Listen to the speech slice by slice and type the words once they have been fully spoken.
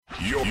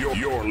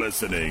You're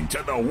listening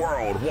to the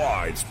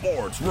Worldwide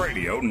Sports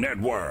Radio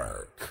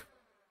Network.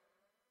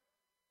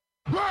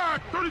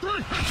 Black 33.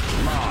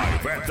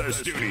 Live at the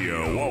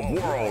studio of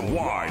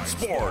Worldwide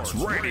Sports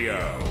Radio.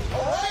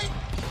 All right,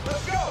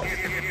 let's go.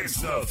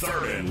 It's the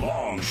Third and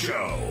Long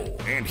Show.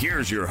 And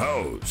here's your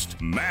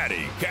host,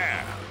 Matty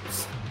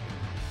Caps.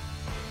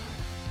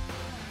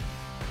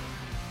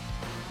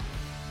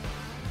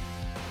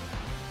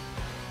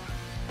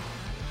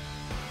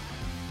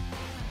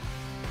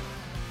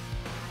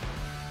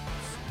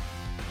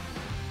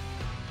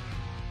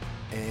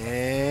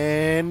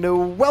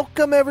 And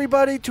welcome,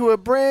 everybody, to a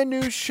brand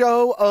new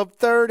show of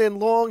Third and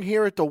Long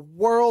here at the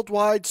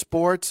Worldwide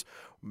Sports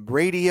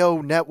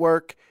Radio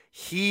Network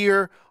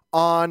here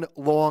on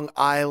Long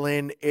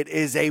Island. It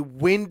is a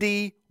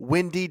windy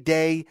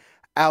day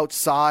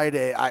outside.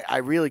 I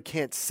really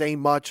can't say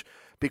much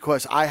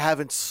because I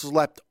haven't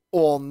slept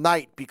all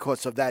night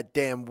because of that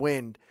damn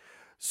wind.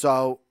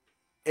 So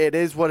it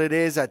is what it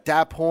is at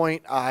that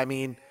point. I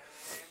mean,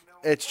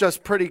 it's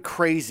just pretty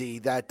crazy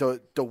that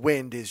the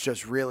wind is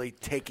just really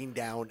taking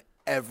down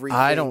everything.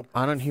 I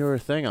don't hear a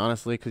thing,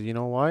 honestly, because you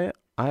know why?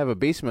 I have a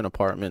basement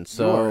apartment,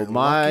 so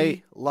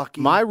my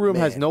room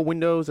has no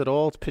windows at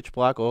all. It's pitch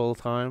black all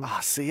the time.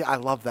 Ah, see, I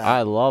love that.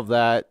 I love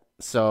that.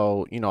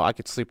 So, I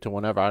could sleep to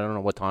whenever. I don't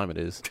know what time it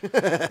is.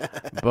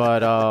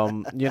 But,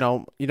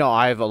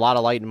 I have a lot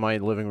of light in my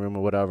living room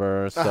or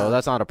whatever, so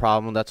that's not a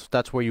problem.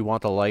 That's where you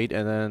want the light.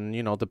 And then,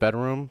 the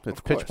bedroom,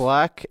 it's pitch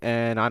black,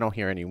 and I don't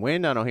hear any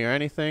wind. I don't hear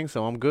anything,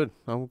 so I'm good.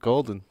 I'm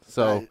golden.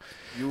 So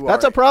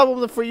that's a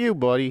problem for you,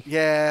 buddy.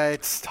 Yeah,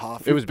 it's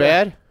tough. It was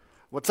bad?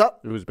 What's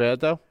up? It was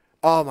bad, though?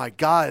 Oh, my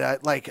God.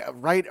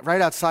 Right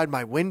outside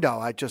my window,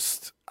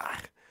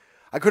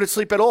 I couldn't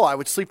sleep at all. I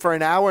would sleep for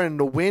an hour, and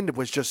the wind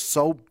was just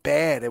so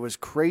bad. It was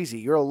crazy.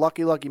 You're a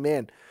lucky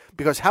man.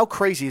 Because how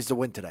crazy is the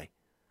wind today?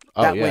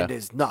 That wind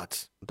is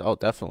nuts. Oh,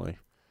 definitely.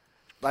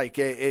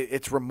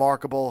 It's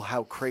remarkable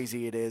how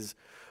crazy it is.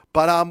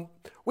 But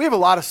we have a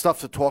lot of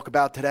stuff to talk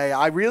about today.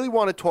 I really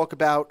want to talk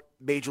about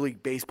Major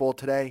League Baseball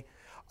today.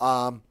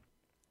 Aaron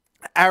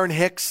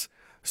Hicks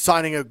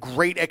signing a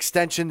great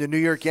extension to New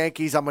York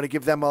Yankees. I'm going to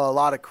give them a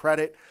lot of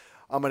credit.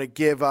 I'm going to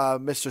give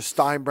Mr.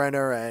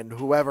 Steinbrenner and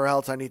whoever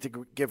else I need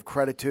to give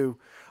credit to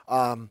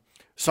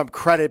some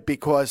credit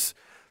because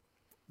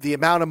the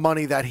amount of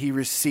money that he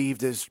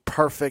received is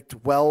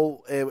perfect.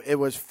 Well, it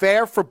was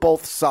fair for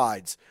both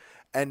sides,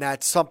 and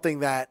that's something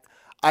that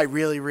I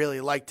really,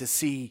 really like to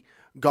see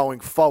going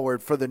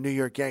forward for the New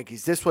York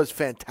Yankees. This was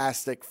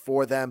fantastic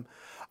for them.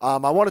 I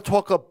want to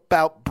talk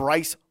about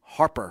Bryce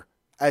Harper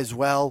as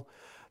well.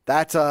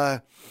 That's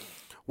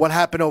what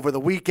happened over the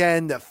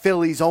weekend. The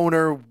Phillies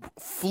owner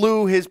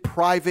flew his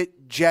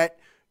private jet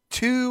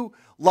to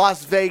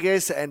Las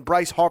Vegas and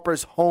Bryce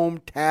Harper's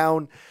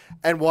hometown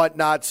and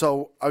whatnot.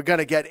 So I'm going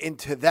to get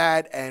into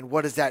that and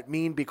what does that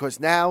mean? Because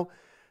now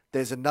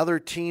there's another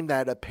team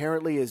that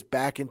apparently is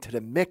back into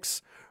the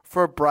mix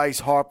for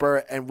Bryce Harper,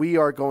 and we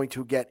are going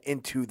to get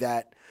into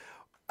that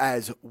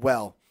as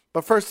well.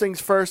 But first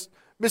things first,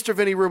 Mr.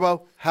 Vinny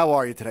Rubo, how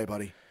are you today,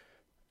 buddy?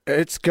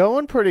 It's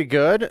going pretty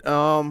good.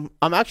 I'm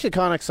actually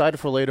kind of excited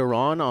for later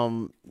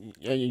on.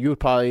 You would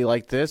probably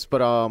like this,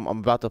 but I'm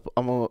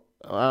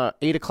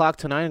 8 o'clock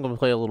tonight. I'm going to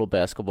play a little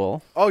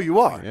basketball. Oh,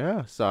 you are?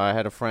 Yeah. So I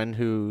had a friend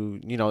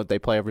who, they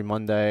play every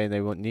Monday, and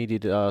they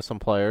needed some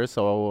players.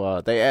 So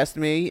they asked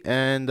me,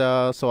 and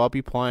so I'll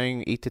be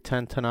playing 8 to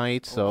 10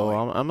 tonight. So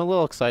I'm a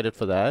little excited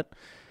for that.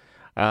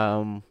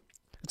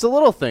 It's the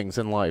little things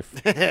in life.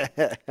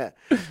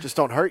 Just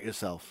don't hurt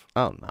yourself.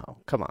 Oh, no.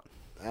 Come on.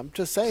 I'm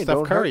just saying, Steph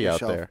don't Curry hurt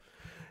out yourself, there.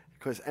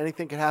 because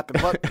anything can happen.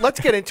 But let's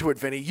get into it,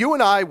 Vinny. You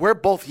and I, we're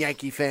both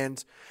Yankee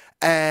fans,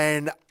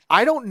 and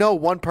I don't know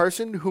one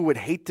person who would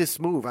hate this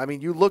move. I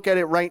mean, you look at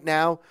it right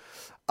now.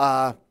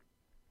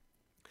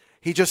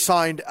 He just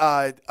signed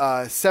a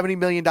 $70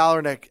 million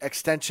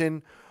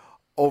extension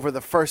over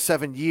the first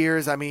 7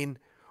 years. I mean,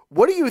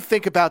 what do you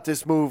think about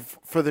this move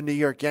for the New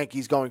York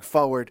Yankees going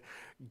forward,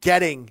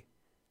 getting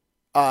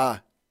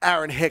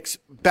Aaron Hicks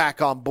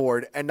back on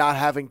board and not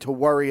having to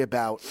worry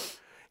about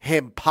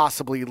him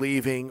possibly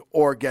leaving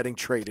or getting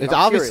traded? It's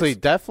obviously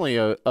definitely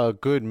a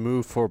good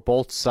move for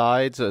both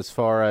sides as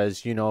far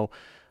as,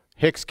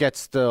 Hicks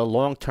gets the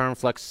long-term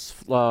flex,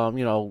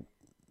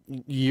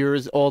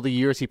 years, all the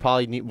years he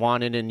probably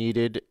wanted and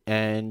needed.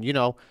 And,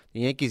 the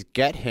Yankees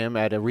get him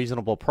at a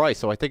reasonable price.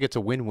 So I think it's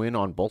a win-win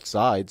on both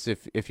sides,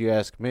 if you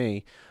ask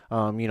me.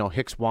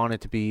 Hicks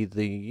wanted to be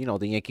the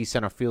Yankees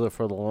center fielder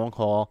for the long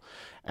haul.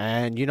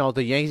 And,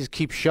 the Yankees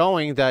keep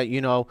showing that,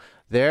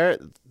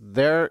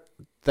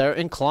 they're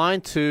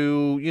inclined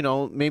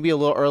to, maybe a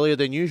little earlier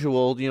than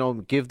usual,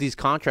 give these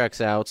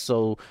contracts out.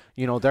 So,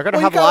 they're going to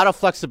have a lot of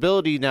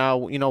flexibility now,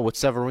 with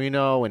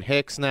Severino and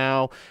Hicks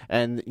now.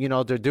 And,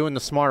 they're doing the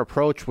smart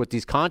approach with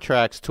these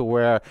contracts to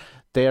where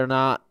they're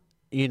not,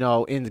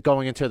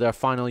 going into their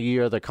final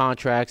year of their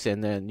contracts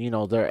and then,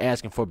 they're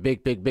asking for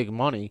big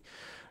money.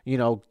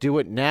 Do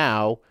it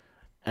now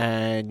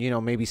and,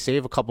 maybe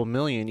save a couple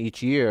million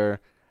each year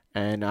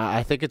And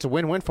I think it's a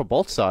win-win for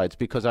both sides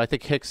because I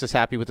think Hicks is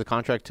happy with the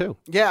contract too.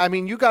 Yeah, I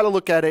mean, you got to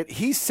look at it.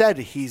 He said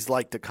he's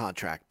liked the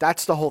contract.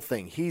 That's the whole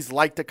thing. He's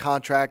liked the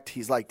contract.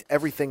 He's liked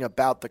everything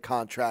about the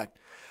contract.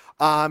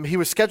 He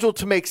was scheduled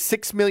to make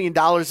 $6 million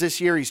this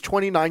year. He's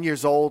 29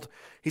 years old.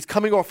 He's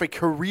coming off a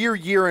career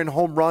year in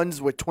home runs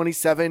with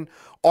 27,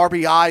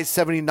 RBIs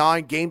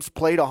 79, games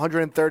played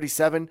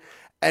 137,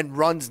 and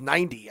runs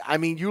 90. I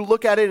mean, you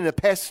look at it in the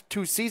past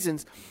 2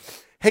 seasons,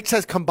 Hicks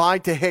has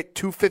combined to hit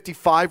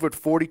 255 with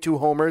 42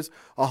 homers,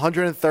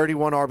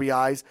 131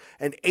 RBIs,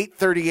 and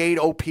 838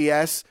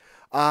 OPS.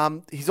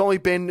 He's only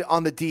been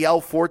on the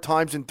DL 4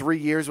 times in 3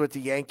 years with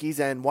the Yankees,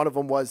 and one of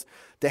them was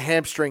the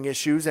hamstring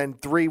issues, and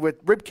 3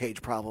 with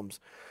ribcage problems.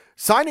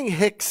 Signing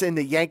Hicks in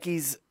the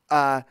Yankees'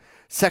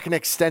 second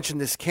extension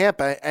this camp,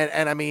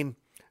 and I mean,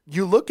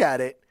 you look at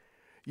it,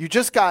 you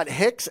just got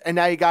Hicks, and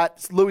now you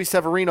got Luis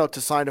Severino to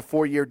sign a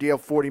 4-year deal,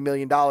 $40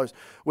 million,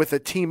 with a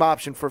team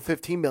option for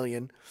 $15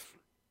 million.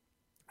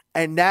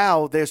 And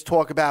now there's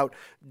talk about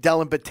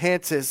Dellin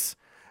Betances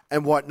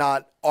and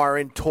whatnot are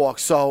in talk.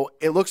 So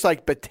it looks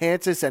like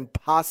Betances and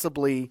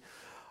possibly,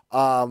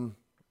 I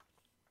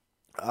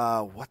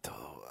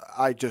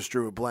just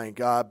drew a blank.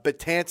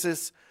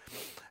 Betances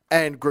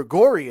and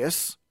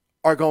Gregorius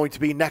are going to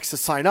be next to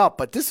sign up.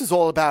 But this is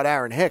all about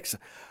Aaron Hicks.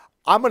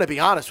 I'm going to be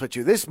honest with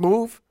you. This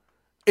move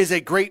is a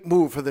great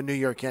move for the New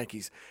York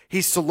Yankees.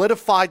 He's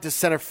solidified the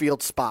center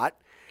field spot.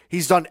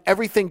 He's done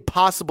everything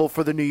possible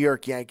for the New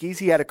York Yankees.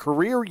 He had a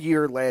career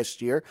year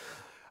last year.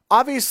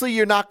 Obviously,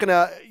 you're not going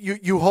to –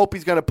 you hope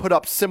he's going to put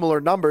up similar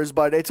numbers,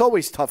 but it's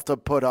always tough to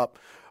put up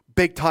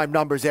big-time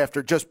numbers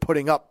after just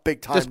putting up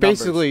big-time numbers. Just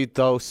basically,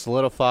 though,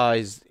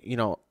 solidifies,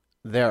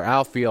 their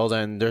outfield,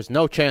 and there's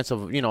no chance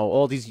of,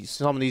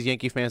 some of these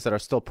Yankee fans that are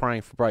still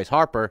praying for Bryce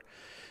Harper.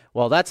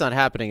 Well, that's not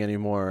happening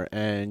anymore,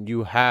 and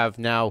you have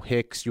now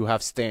Hicks, you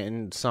have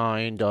Stanton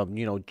signed,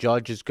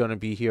 Judge is going to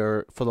be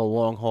here for the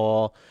long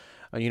haul.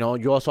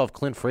 You also have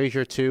Clint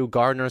Frazier, too.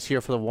 Gardner's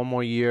here for the 1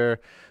 more year.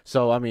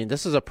 So, I mean,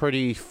 this is a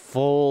pretty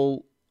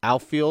full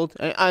outfield.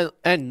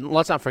 And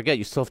let's not forget,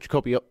 you still have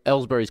Jacoby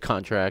Ellsbury's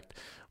contract,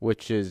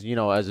 which is,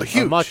 as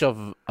much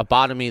of a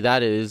bottomy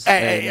that is.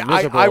 I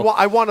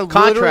want to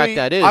contract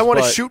that is. I want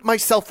to shoot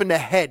myself in the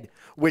head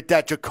with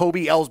that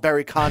Jacoby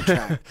Ellsbury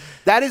contract.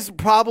 That is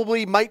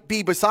probably might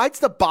be, besides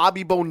the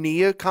Bobby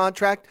Bonilla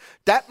contract,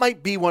 that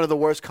might be one of the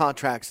worst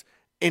contracts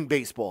in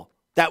baseball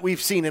that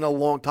we've seen in a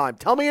long time.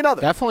 Tell me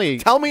another. Definitely.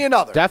 Tell me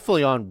another.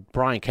 Definitely on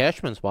Brian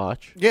Cashman's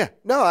watch. Yeah.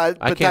 No,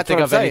 I can't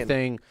think of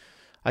anything.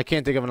 I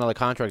can't think of another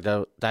contract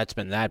that's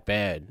been that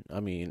bad. I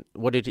mean,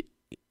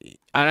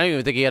 I don't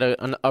even think he had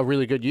a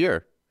really good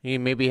year. He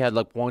maybe had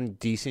like one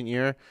decent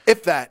year.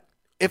 If that.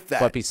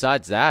 But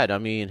besides that, I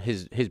mean,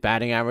 his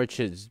batting average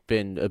has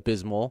been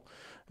abysmal.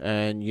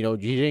 And, you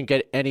didn't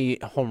get any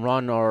home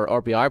run or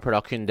RBI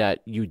production that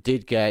you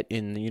did get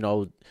in,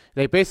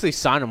 they basically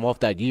signed him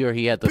off that year.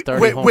 He had the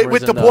 30 homers.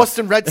 With the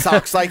Boston Red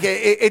Sox. Like,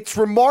 it's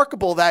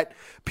remarkable that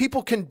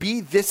people can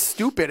be this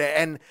stupid.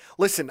 And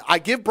listen, I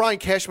give Brian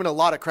Cashman a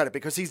lot of credit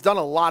because he's done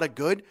a lot of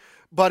good.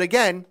 But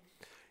again,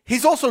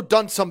 he's also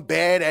done some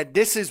bad, and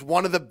this is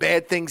one of the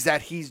bad things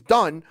that he's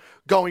done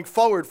going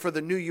forward for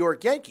the New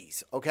York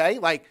Yankees, okay?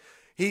 Like,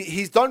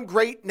 he's done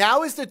great.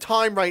 Now is the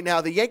time right now.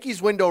 The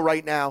Yankees window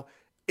right now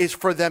is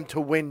for them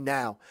to win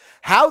now.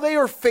 How they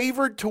are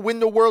favored to win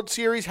the World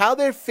Series, how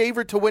they're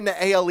favored to win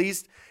the AL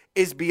East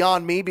is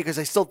beyond me because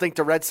I still think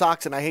the Red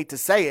Sox, and I hate to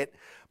say it,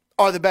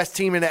 are the best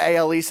team in the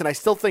AL East, and I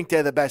still think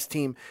they're the best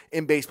team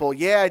in baseball.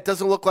 Yeah, it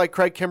doesn't look like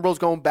Craig Kimbrell's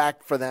going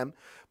back for them,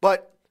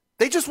 but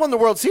they just won the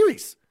World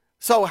Series.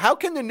 So how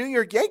can the New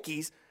York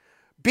Yankees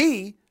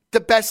be the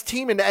best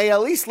team in the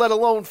AL East, let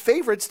alone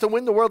favorites to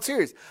win the World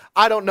Series?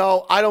 I don't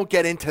know. I don't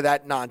get into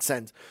that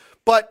nonsense.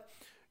 But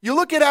you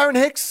look at Aaron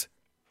Hicks,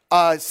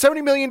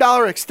 $70 million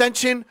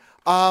extension.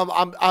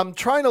 I'm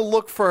trying to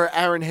look for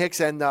Aaron Hicks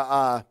and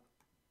the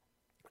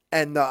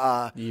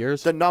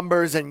years, the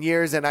numbers and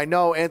years. And I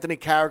know Anthony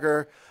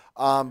Carragher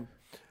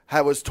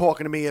was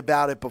talking to me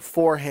about it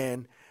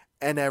beforehand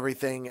and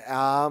everything.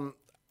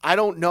 I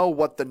don't know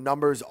what the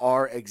numbers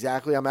are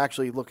exactly. I'm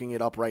actually looking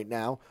it up right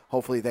now.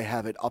 Hopefully they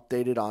have it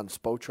updated on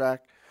Spotrac.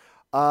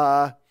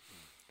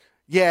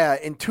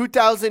 In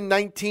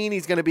 2019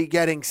 he's going to be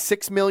getting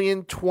 $6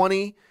 million,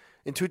 20.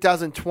 In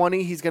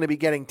 2020, he's going to be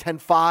getting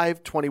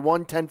 10.5,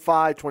 21,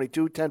 10.5,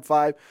 22,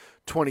 10.5,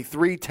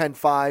 23,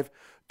 10.5,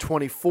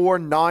 24,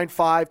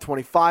 9.5,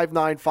 25,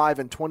 9.5,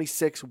 and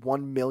 26,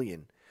 $1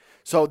 million.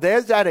 So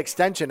there's that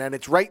extension, and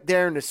it's right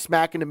there in the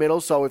smack in the middle.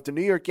 So if the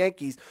New York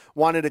Yankees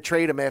wanted to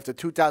trade him after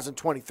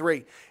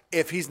 2023,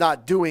 if he's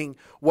not doing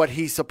what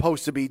he's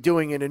supposed to be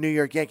doing in a New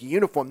York Yankee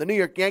uniform, the New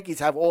York Yankees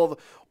have all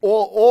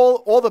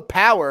the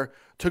power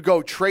to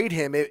go trade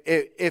him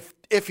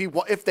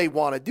if they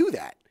want to do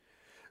that.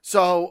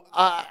 So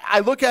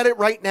I look at it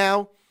right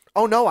now.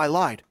 Oh, no, I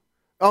lied.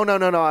 Oh, no,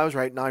 I was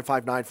right.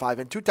 9.595.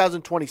 In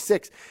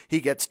 2026, he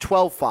gets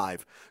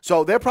 12.5.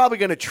 So they're probably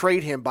going to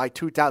trade him by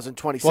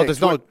 2026.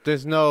 Well,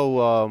 there's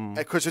no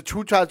because in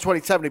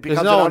 2027 he becomes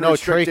there's an no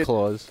unrestricted trade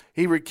clause.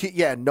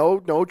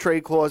 No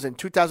trade clause. In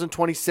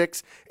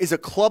 2026 is a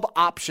club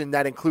option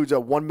that includes a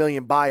 $1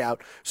 million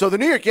buyout. So the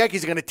New York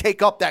Yankees are going to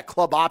take up that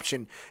club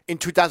option in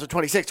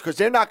 2026 because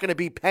they're not going to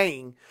be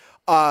paying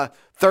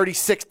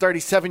 36,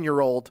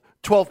 37-year-old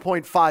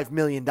 $12.5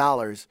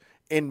 million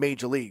in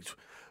major leagues.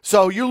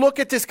 So you look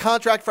at this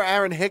contract for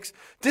Aaron Hicks,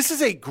 this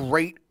is a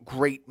great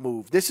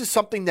move. This is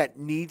something that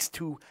needs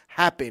to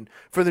happen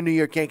for the New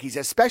York Yankees,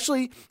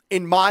 especially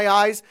in my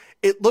eyes.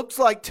 It looks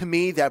like to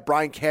me that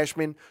Brian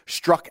Cashman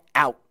struck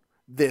out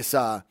this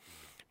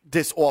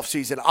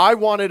offseason. I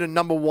wanted a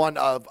number one,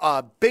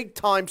 a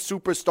big-time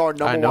superstar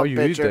number one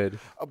pitcher. You did.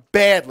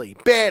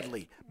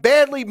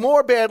 Badly,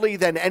 more badly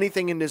than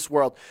anything in this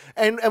world.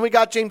 And we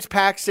got James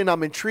Paxton.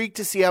 I'm intrigued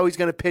to see how he's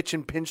going to pitch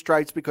in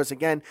pinstripes because,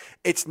 again,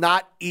 it's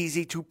not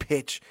easy to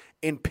pitch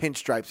in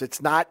pinstripes. It's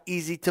not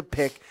easy to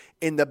pick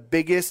in the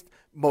biggest,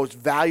 most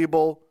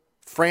valuable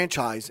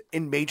franchise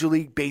in Major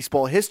League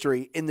Baseball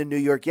history in the New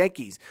York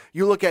Yankees.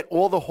 You look at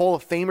all the Hall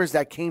of Famers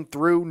that came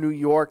through New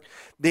York.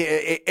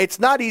 It's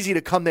not easy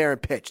to come there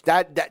and pitch.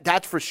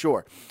 That's for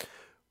sure.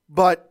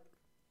 But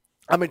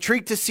I'm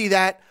intrigued to see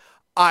that.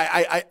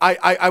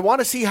 I want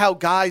to see how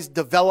guys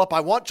develop. I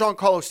want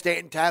Giancarlo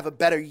Stanton to have a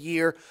better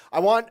year. I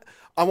want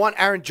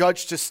Aaron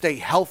Judge to stay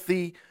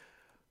healthy.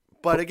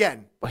 But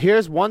again,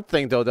 here's one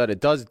thing though that it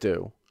does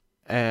do,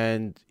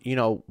 and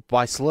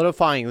by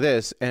solidifying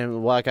this,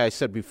 and like I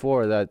said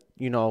before, that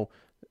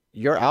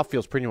your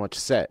outfield's pretty much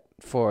set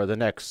for the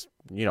next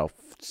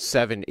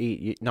 7,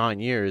 8, 9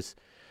 years.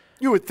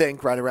 You would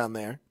think right around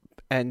there.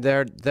 And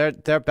their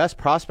best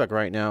prospect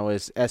right now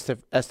is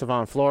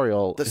Estevan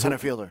Florial, the center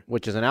fielder,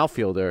 which is an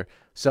outfielder.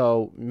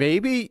 So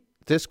maybe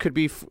this could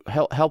be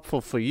helpful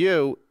for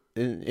you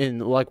in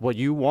like what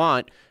you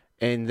want,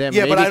 and then I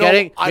don't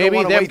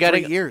want to wait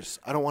 3 years.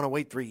 I don't want to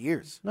wait 3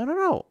 years.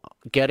 No.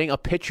 Getting a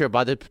pitcher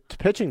by the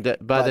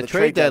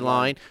trade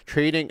deadline,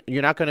 trading.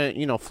 You're not gonna.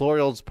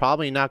 Florial's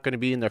probably not going to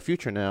be in their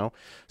future now.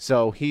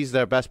 So he's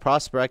their best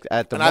prospect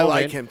at the moment. I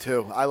like him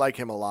too. I like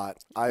him a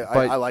lot.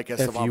 I like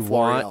Estevan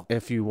Florial.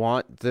 If you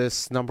want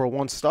this number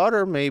one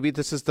starter, maybe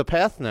this is the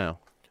path now.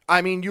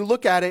 I mean, you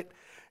look at it.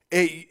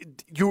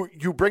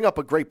 You bring up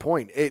a great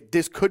point.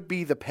 This could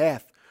be the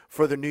path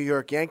for the New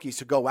York Yankees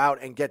to go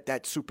out and get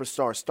that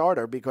superstar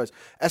starter because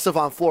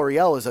Estevan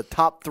Florial is a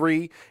top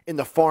 3 in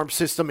the farm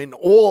system in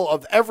all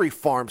of every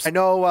farm. I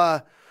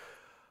know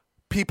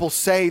people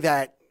say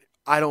that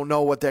I don't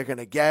know what they're going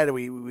to get.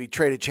 We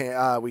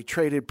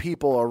traded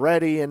people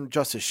already and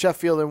Justice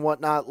Sheffield and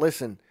whatnot.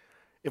 Listen,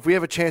 if we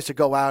have a chance to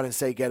go out and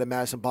say get a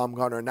Madison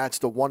Bumgarner, and that's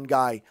the one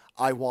guy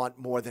I want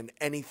more than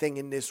anything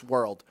in this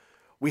world,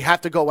 we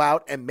have to go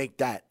out and make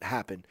that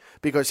happen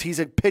because he's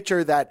a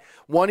pitcher that,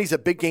 1, he's a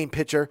big game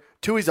pitcher.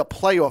 2, he's a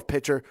playoff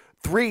pitcher.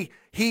 3,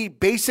 he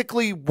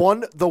basically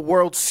won the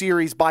World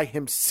Series by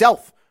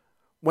himself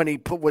when he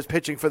was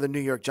pitching for the New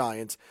York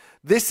Giants.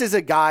 This is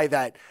a guy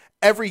that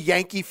every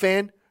Yankee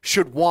fan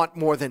should want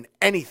more than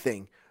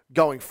anything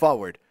going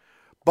forward.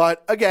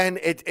 But again,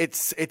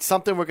 it's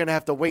something we're going to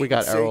have to wait and see.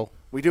 We got Errol.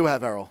 We do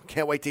have Errol.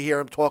 Can't wait to hear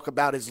him talk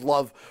about his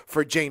love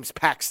for James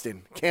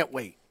Paxton. Can't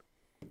wait.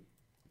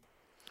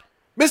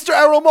 Mr.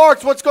 Errol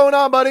Marks, what's going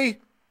on, buddy?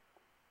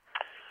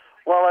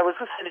 Well, I was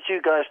listening to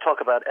you guys talk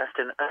about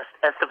Estevan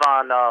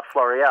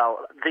Florial.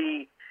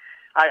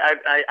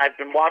 I've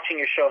been watching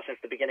your show since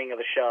the beginning of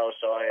the show,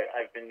 so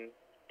I've been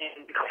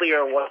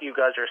clear what you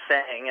guys are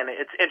saying, and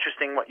it's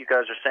interesting what you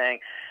guys are saying.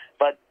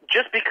 But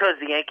just because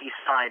the Yankees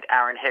signed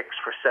Aaron Hicks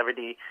for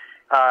 $70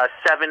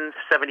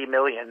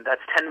 million,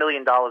 that's $10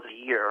 million a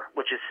year,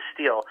 which is a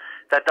steal.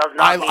 That does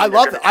not mean I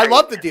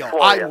love the deal.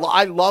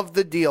 I love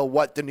the deal.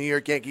 What the New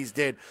York Yankees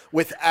did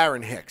with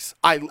Aaron Hicks,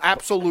 I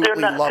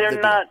absolutely love the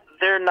deal.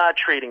 They're not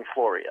trading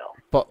Florial.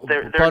 But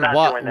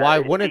why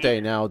wouldn't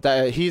they now?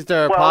 He's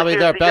probably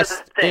their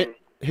best.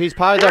 He's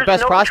probably their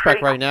best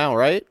prospect right now,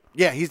 right?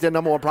 Yeah, he's their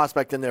number one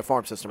prospect in their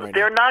farm system right now.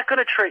 They're not going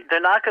to trade.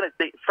 They're not going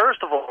to.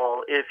 First of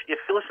all, if you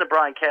listen to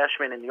Brian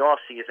Cashman in the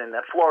offseason,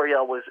 that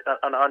Florial was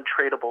an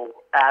untradeable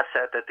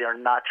asset that they're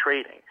not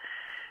trading.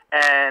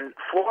 And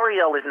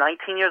Florial is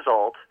 19 years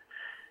old.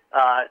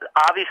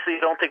 Obviously, I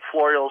don't think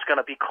Florial is going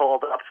to be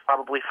called up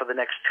probably for the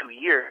next 2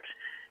 years.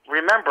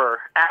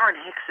 Remember, Aaron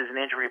Hicks is an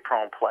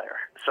injury-prone player,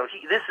 so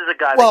this is a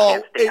guy that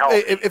can't stay healthy.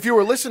 If you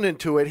were listening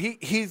to it,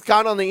 he's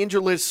gone on the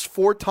injured list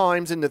 4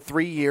 times in the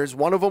 3 years.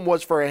 One of them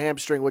was for a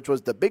hamstring, which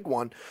was the big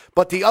one,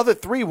 but the other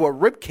 3 were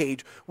rib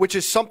cage, which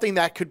is something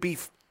that could be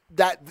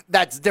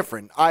that's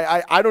different.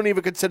 I don't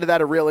even consider that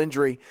a real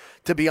injury,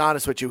 to be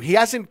honest with you. He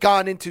hasn't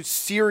gone into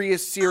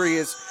serious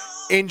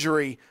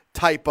injury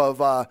type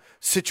of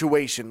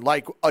situation,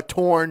 like a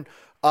torn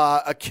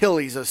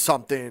Achilles or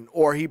something,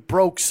 or he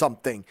broke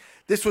something.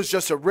 This was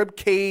just a rib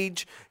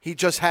cage. He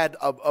just had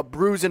a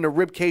bruise in the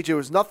rib cage. It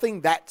was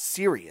nothing that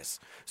serious.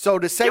 So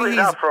to say he was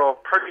out for a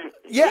pretty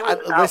Yeah,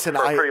 he was out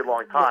for a very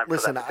long time for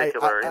that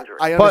particular injury.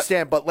 I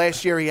understand, but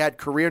last year he had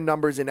career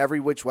numbers in every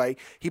which way.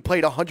 He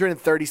played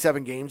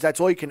 137 games. That's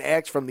all you can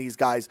ask from these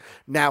guys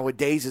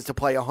nowadays is to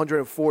play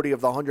 140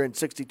 of the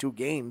 162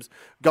 games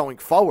going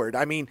forward.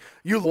 I mean,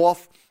 you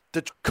off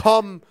to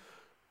come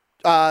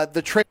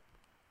the trade.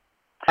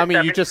 I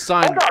mean, you just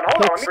signed.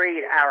 Hold on.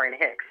 Trade Aaron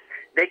Hicks.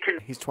 They can.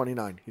 He's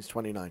 29. He's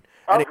 29.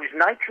 Oh, he's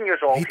 19 years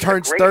old. He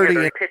turns he's a 30.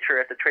 Great pitcher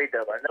at the trade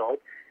deadline.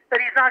 But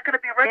he's not going to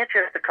be ready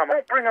to come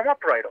up. Bring him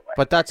up right away.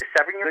 But that's a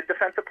 7-year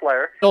defensive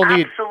player.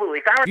 Absolutely.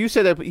 Absolutely. You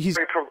say that he's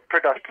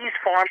productive. He's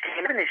farm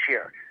came in this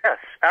year. Yes,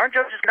 Aaron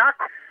Judge is not.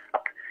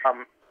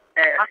 And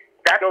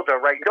that builder,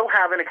 right? You don't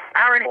have an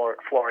Aaron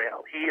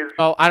Florial. He is.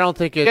 Oh, I don't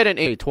think it get an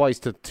A twice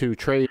to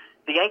trade.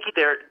 The Yankees,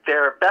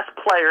 their best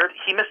player,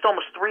 he missed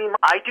almost 3 months.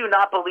 I do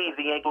not believe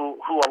the Yankees,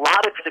 who a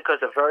lot of because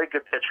a very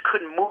good pitch,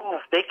 could move.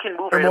 They can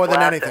move more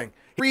than anything.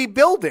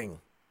 Rebuilding.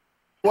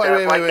 Wait.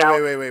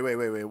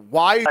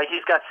 Why?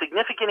 He's got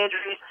significant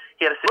injuries.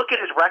 He had to look at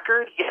his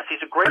record. Yes, he's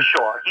a great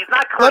shot. He's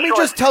not. Let me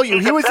just tell you,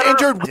 he was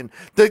injured.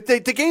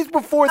 The games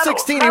before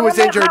 16, he was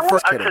injured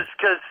first.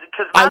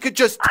 I could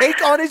just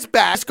take on his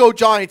back. Let's go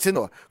Giants in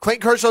there.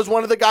 Clayton Kershaw's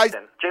one of the guys.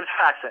 James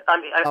Paxton.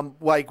 I mean,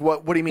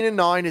 what do you mean?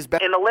 9 is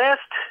better. In the last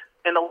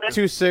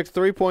 2.6,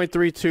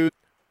 3.32.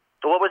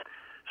 What was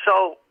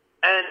so?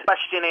 And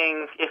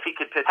questioning if he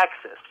could pitch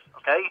Texas.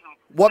 Okay.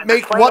 What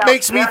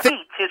makes me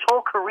think his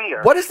whole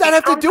career? What does that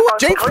have to do with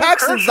James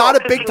Paxton's not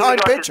a big time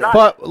pitcher?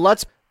 But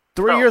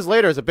 3 years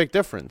later is a big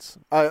difference.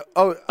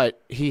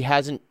 But he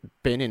hasn't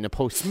been in the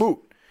post.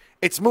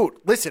 It's moot.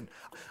 Listen,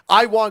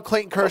 I want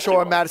Clayton Kershaw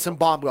or Madison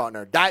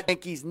Bumgarner. That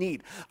Yankees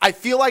need. I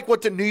feel like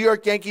what the New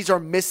York Yankees are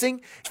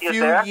missing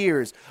few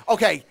years.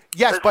 Okay,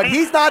 yes, but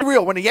he's not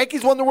real. When the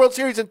Yankees won the World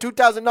Series in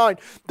 2009,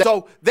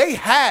 so they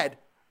had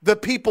the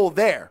people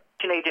there.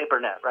 A.J.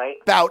 Burnett, right?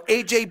 About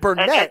A.J.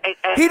 Burnett. And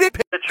he didn't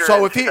pitch.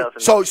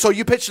 So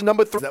you pitched the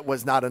number 3. That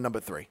was not a number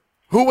 3.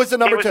 Who was the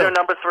number 2? He was their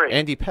number 3.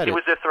 Andy Pettitte. He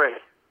was their 3.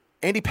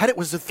 Andy Pettitte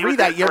was the 3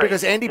 that year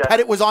because Andy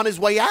Pettitte was on his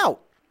way out.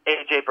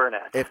 A.J.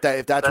 Burnett. If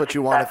that's what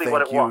you want to think.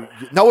 What it was.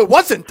 No, it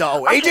wasn't,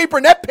 though. A.J.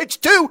 Burnett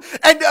pitched 2,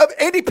 and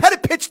Andy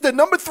Pettitte pitched the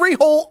number 3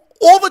 hole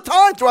all the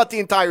time throughout the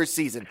entire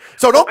season.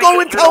 So don't go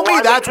and tell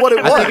me that's what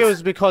it was. I think it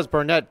was because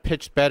Burnett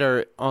pitched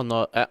better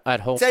at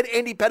home. Said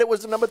Andy Pettitte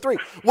was the number 3.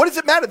 What does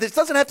it matter? This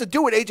doesn't have to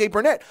do with A.J.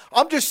 Burnett.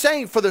 I'm just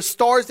saying for the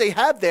stars they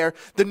have there,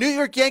 the New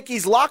York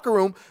Yankees locker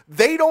room,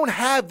 they don't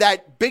have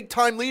that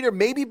big-time leader,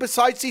 maybe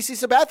besides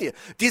CeCe Sabathia.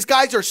 These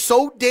guys are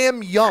so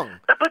damn young.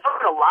 I've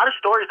heard a lot of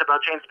stories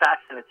about James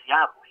Paxton in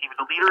Seattle. He was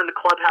a leader in the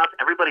clubhouse.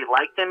 Everybody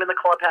liked him in the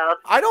clubhouse.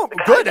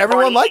 Good.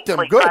 Everyone liked him.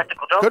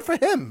 Good for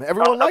him.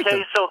 Everyone liked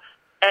him. So,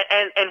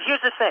 and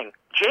here's the thing.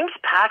 James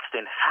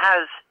Paxton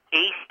has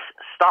ace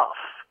stuff.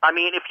 I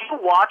mean, if you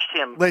watched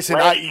him last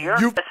year,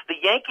 the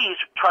Yankees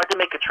tried to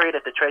make a trade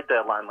at the trade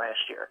deadline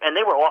last year, and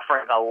they were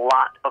offering a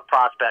lot of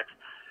prospects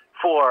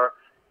for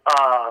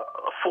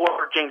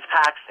James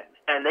Paxton,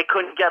 and they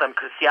couldn't get him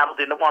because Seattle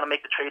didn't want to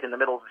make the trade in the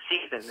middle of the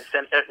season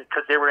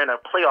because they were in a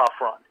playoff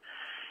run.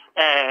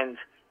 And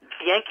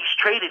the Yankees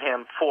traded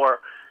him for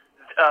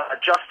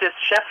Justice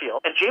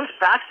Sheffield, and James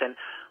Paxton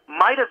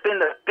might have been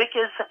the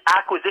biggest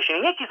acquisition.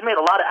 The Yankees made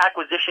a lot of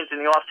acquisitions in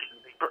the offseason.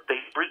 They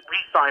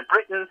re-signed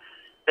Britton.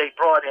 They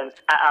brought in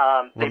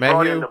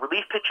the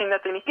relief pitching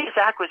that they need. Biggest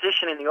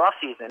acquisition in the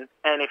offseason,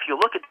 and if you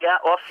look at the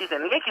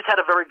offseason, the Yankees had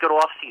a very good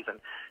offseason.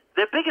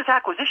 Their biggest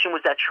acquisition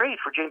was that trade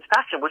for James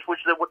Paxton, which was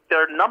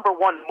their number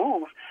 1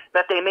 move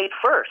that they made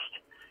first.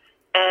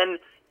 And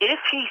if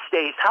he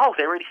stays healthy,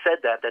 they already said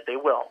that they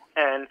will.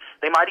 And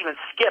they might even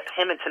skip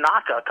him and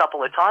Tanaka a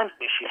couple of times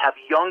this year, have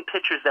young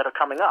pitchers that are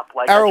coming up.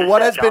 Like Errol,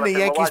 what has been the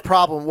Yankees'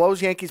 problem? What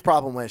was Yankees'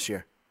 problem last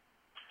year?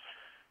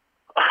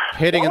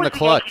 Hitting in the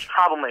clutch. Yankees'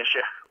 problem last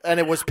year? And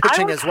it was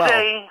pitching as well.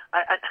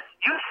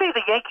 You say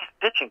the Yankees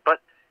pitching, but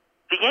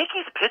the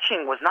Yankees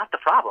pitching was not the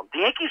problem. The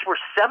Yankees were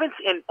 7th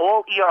in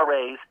all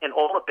ERAs in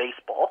all of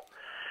baseball.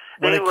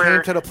 When it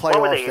came to the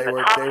playoffs, they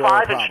were top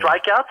 5 in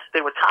strikeouts. They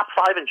were top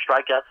 5 in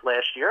strikeouts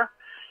last year.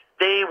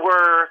 They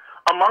were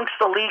amongst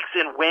the leagues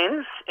in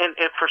wins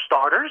for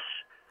starters.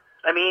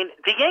 I mean,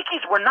 the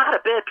Yankees were not a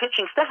bad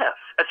pitching staff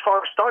as far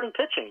as starting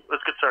pitching was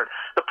concerned.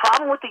 The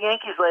problem with the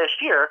Yankees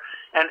last year,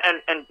 and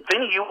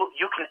Vinny,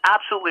 you can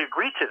absolutely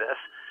agree to this,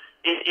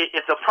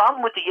 it's the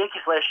problem with the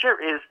Yankees last year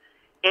is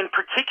in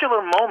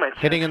particular moments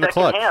hitting in the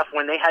second clutch. half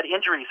when they had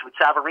injuries with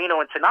Savarino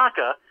and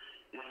Tanaka,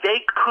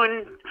 they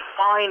couldn't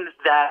find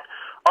that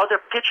other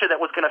pitcher that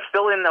was going to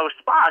fill in those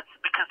spots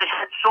because they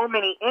had so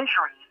many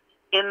injuries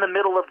in the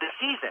middle of the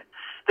season.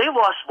 They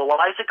lost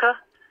Loizica.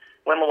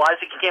 When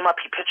Loizica came up,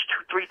 he pitched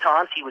 2-3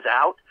 times. He was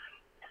out.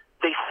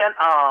 They sent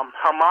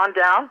Herman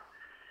down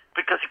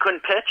because he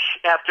couldn't pitch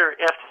after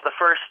the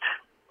first,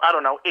 8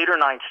 or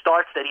 9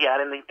 starts that he had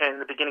in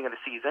the beginning of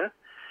the season.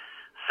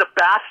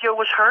 Sabathia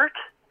was hurt.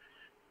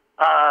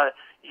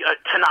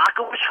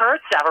 Tanaka was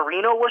hurt.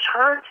 Savarino was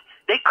hurt.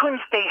 They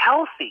couldn't stay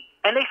healthy,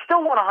 and they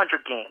still won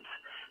 100 games.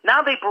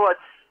 Now they brought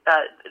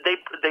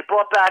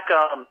back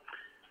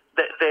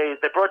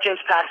They brought James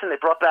Paxton. They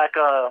brought back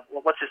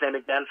what's his name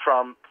again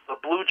from the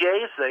Blue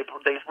Jays. They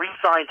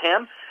re-signed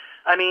him.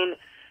 I mean,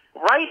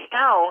 right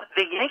now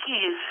the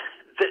Yankees,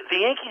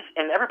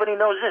 and everybody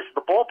knows this.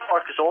 The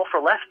ballpark is all for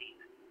lefties.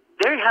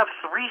 They have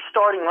 3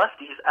 starting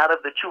lefties out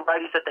of the 2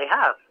 righties that they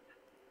have.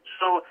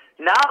 So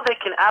now they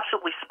can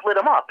absolutely split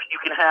them up. You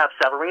can have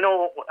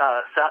Severino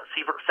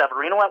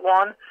at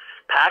 1,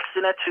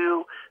 Paxton at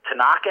 2,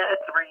 Tanaka at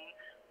 3.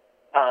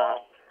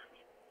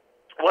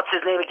 What's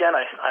his name again?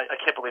 I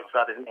can't believe it's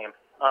not his name.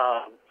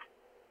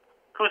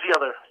 Who's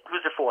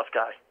the 4th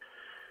guy?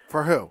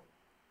 For who?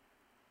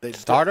 The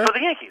starter? For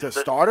the Yankees. The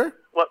starter?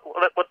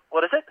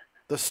 What is it?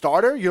 The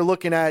starter? You're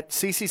looking at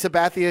CC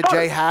Sabathia,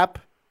 J Happ.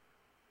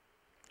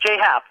 J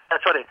Happ.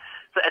 That's what it is.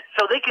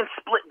 So they can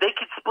split. They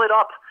could split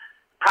up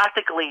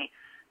practically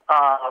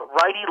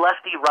righty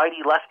lefty,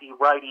 righty lefty,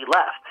 righty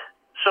left.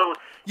 So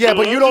yeah,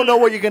 but you don't know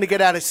what you're going to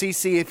get out of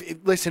CC.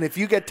 If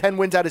you get 10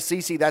 wins out of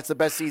CC, that's the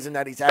best season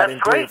that he's had in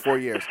 3 or 4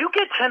 years. If you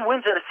get 10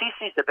 wins out of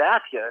CC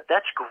Sabathia,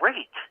 that's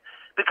great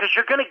because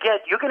you're going to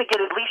get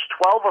at least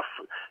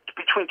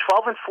between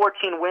 12 and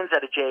 14 wins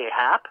out of J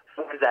Happ,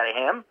 wins out of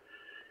him,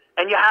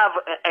 and you have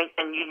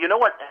and you know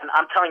what? And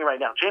I'm telling you right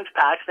now, James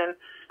Paxton,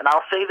 and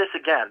I'll say this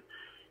again,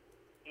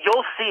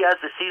 you'll see as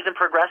the season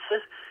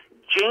progresses,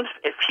 James,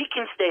 if he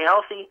can stay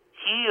healthy,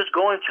 he is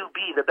going to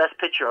be the best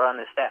pitcher on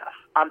the staff.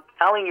 I'm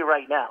telling you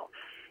right now.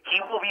 He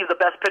will be the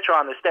best pitcher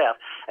on the staff.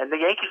 And the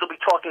Yankees will be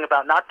talking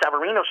about not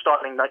Severino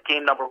starting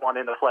game number 1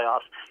 in the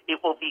playoffs. It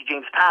will be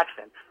James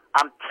Paxton.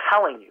 I'm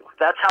telling you.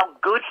 That's how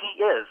good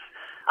he is.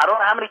 I don't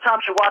know how many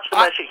times you watched him.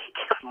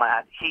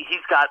 Matt.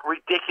 He's got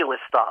ridiculous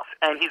stuff,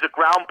 and he's a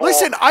ground ball.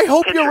 Listen, I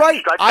hope pitcher. you're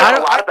right.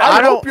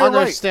 I don't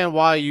understand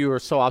why you are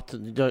so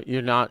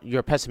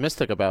you're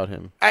pessimistic about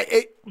him.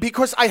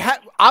 Because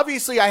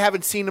obviously I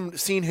haven't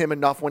seen him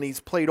enough when he's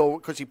played over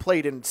because he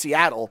played in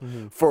Seattle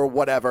for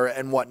whatever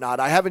and whatnot.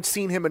 I haven't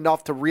seen him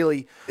enough to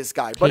really this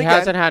guy. But he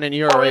hasn't had an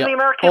ERA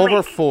over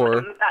League,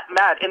 4.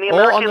 Matt, in the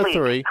American under League,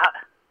 3.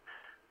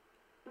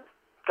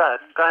 Go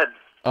ahead.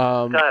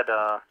 Go ahead.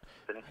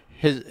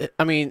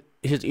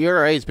 His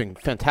ERA has been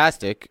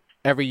fantastic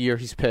every year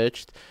he's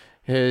pitched.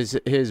 His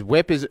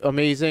whip is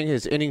amazing.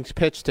 His innings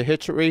pitched to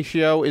hit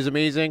ratio is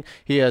amazing.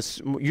 He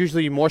has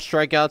usually more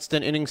strikeouts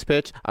than innings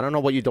pitched. I don't know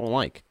what you don't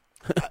like.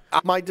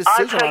 My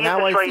decision on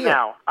how I feel.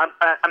 Now. I'm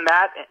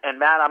Matt,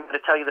 I'm going to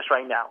tell you this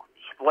right now.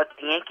 What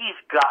the Yankees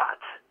got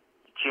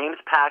James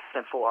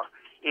Paxton for,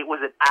 it was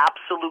an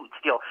absolute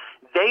steal.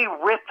 They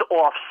ripped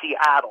off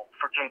Seattle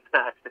for James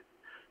Paxton.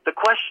 The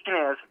question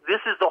is,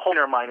 this is the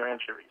whole minor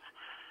injuries.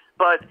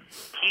 But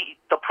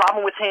the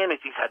problem with him is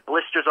he's had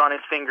blisters on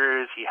his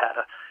fingers. He had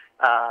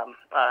a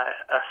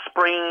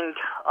sprained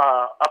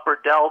upper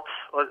delt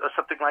or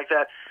something like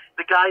that.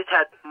 The guy's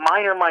had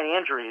minor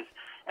injuries,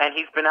 and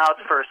he's been out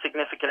for a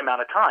significant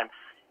amount of time.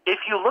 If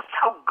you look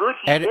how good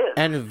he is.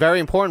 And very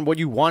important, what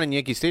you want in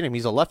Yankee Stadium,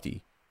 he's a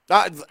lefty.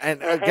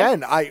 And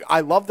again, I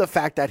love the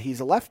fact that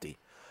he's a lefty.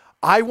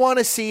 I want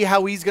to see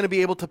how he's going to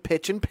be able to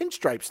pitch in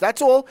pinstripes.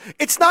 That's all.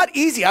 It's not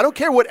easy. I don't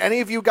care what any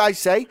of you guys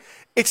say.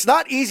 It's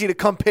not easy to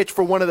come pitch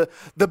for one of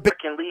the big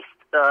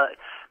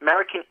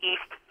American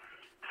East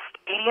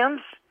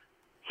stadiums.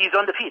 He's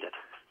undefeated.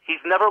 He's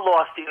never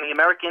lost in the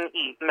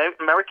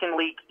American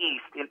League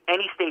East in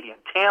any stadium.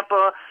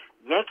 Tampa,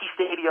 Yankee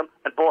Stadium,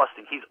 and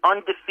Boston. He's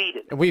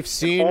undefeated. And we've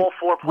seen all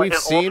three with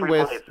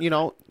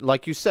places.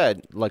 Like you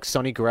said, like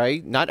Sonny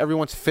Gray. Not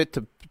everyone's fit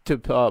to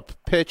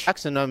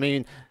pitch. And I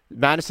mean,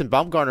 Madison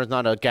Bumgarner is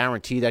not a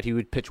guarantee that he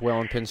would pitch well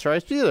in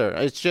pinstripes either.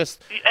 It's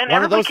just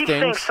one of those things.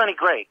 Everybody keeps saying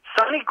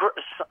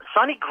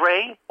Sonny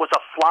Gray was a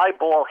fly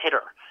ball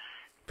hitter.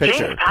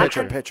 Pitcher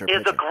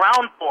is a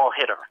ground ball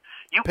hitter.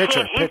 You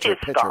can't hit his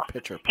stuff.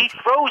 He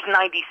throws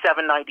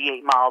 97,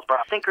 98 miles per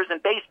hour. Sinkers in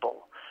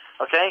baseball.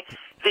 Okay,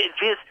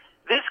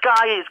 this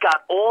guy has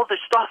got all the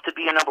stuff to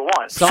be a number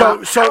 1.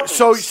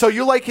 So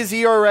you like his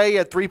ERA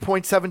at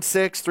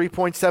 3.76,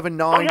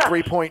 3.79,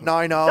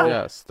 3.90?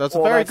 Yes, that's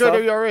very good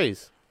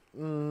ERAs.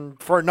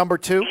 For number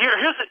 2?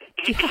 Here's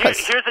a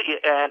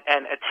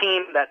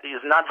team that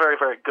is not very,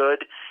 very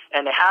good,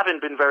 and they haven't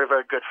been very,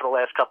 very good for the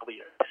last couple of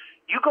years.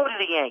 You go to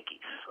the Yankees,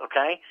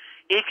 okay?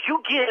 If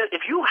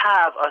you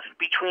have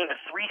between a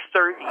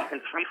 3.30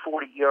 and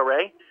 3.40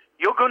 ERA,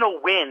 you're going to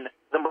win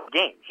the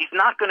game. He's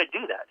not going to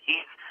do that.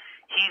 He's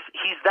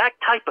that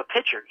type of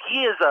pitcher.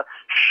 He is a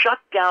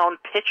shutdown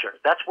pitcher.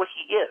 That's what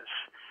he is.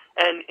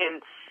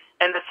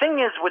 And the thing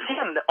is with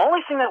him, the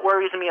only thing that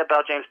worries me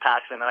about James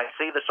Paxton, and I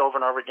say this over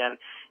and over again,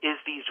 is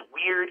these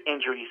weird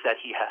injuries that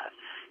he has.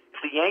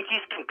 If the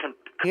Yankees can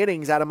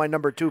innings out of my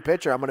number 2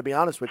 pitcher, I'm going to be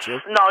honest with you.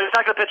 No, he's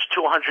not going to pitch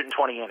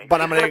 220 innings.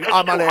 But I'm going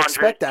to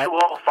expect that.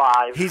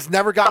 205. He's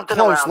never gotten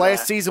close.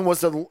 Last season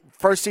was the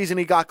first season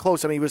he got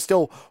close, and he was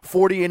still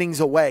 40 innings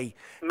away.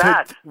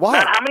 Matt, what?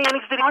 Matt, how many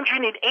innings did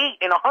 108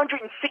 in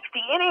 160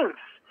 innings?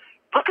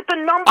 Look at the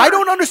numbers. I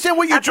don't understand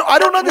what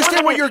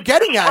you're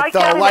getting at,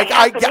 though. Like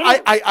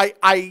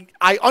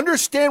I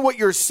understand what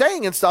you're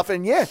saying and stuff,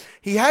 and yeah,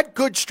 he had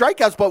good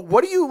strikeouts. But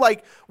what do you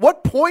like?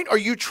 What point are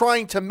you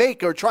trying to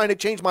make or trying to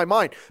change my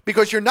mind?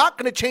 Because you're not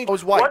going to change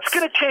those whites. What's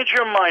going to change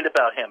your mind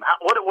about him?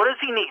 What does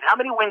he need? How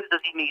many wins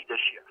does he need this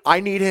year? I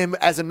need him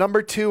as a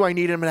number 2. I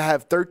need him to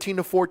have 13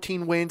 to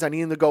 14 wins. I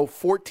need him to go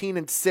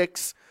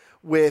 14-6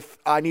 with.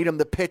 I need him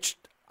to pitch.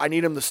 I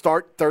need him to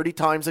start 30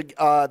 times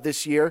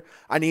this year.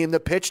 I need him to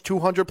pitch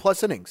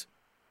 200-plus innings.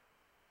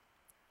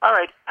 All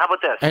right. How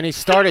about this? And he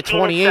started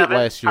 28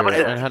 last year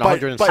and had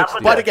 160.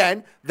 But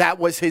again, that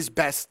was his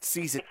best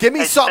season. Give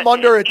me something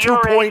under a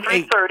 2.8.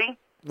 330.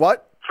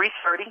 What?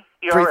 330.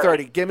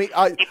 330. Give me.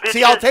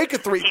 See, I'll take a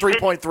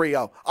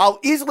 3.30. I'll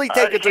easily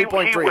take a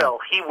 3.30.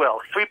 He will.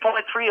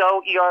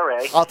 3.30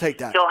 ERA. I'll take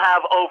that. He'll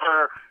have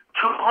over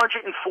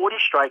 240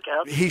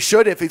 strikeouts. He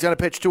should if he's going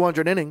to pitch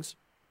 200 innings.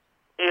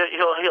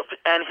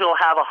 He'll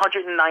have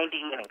 190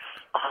 innings.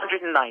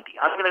 190.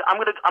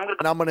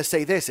 I'm gonna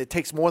say this: it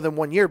takes more than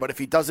 1 year. But if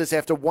he does this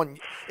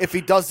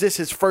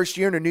his first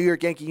year in a New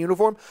York Yankee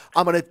uniform,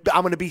 I'm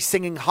gonna be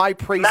singing high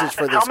praises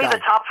for this guy. Tell me the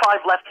top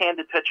 5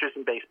 left-handed pitchers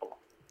in baseball.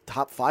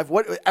 Top 5?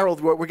 What, Errol?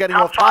 We're getting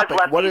off topic.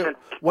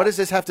 What does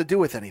this have to do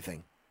with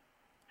anything?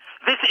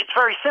 It's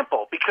very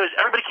simple because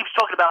everybody keeps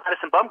talking about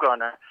Madison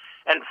Bumgarner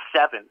and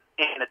 7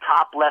 in the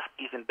top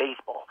lefties in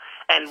baseball,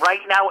 and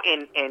right now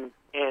in the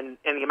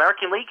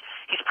American League,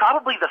 he's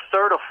probably the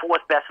 3rd or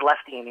 4th best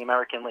lefty in the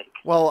American League.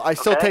 Well, I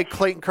still take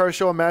Clayton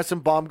Kershaw,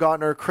 Madison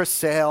Bumgarner, Chris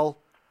Sale,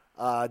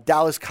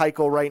 Dallas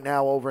Keuchel right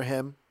now over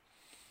him.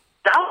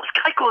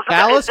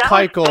 Dallas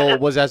Keuchel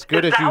was as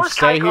good as you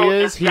say he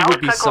is. He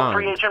would be signed.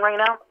 Free agent right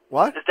now?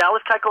 What? Is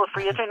Dallas Keuchel a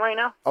free agent right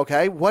now?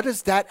 Okay, what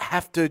does that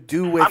have to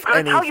do with anything? I'm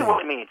going to tell you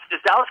what it means. Is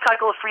Dallas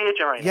Keuchel a free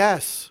agent right now?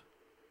 Yes.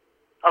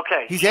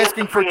 Okay. He's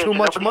asking for too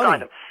much money.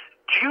 Do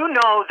you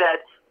know that?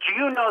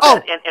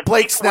 And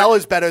Blake Snell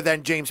is better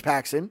than James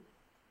Paxton.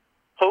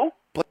 Who?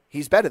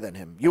 He's better than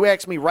him. You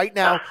ask me right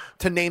now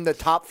to name the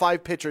top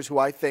 5 pitchers who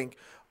I think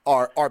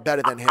are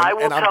better than him,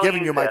 and I'm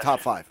giving you my top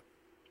 5.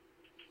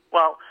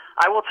 Well,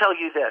 I will tell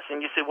you this,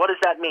 and you say, what does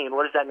that mean?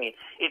 What does that mean?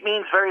 It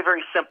means very,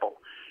 very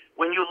simple.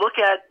 When you look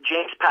at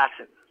James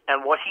Paxton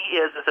and what he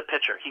is as a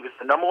pitcher, he was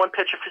the number 1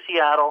 pitcher for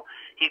Seattle.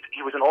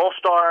 He was an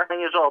all-star, 9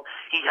 years old.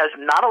 He has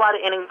not a lot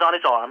of innings on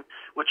his arm,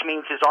 which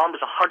means his arm is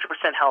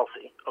 100%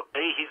 healthy.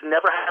 Okay, he's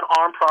never had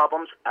arm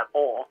problems at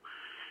all.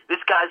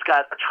 This guy's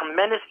got a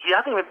tremendous. He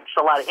hasn't even pitched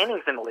a lot of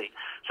innings in the league.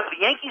 So the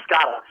Yankees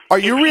got to. Are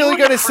you really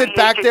going to sit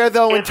back there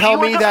though and tell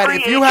me that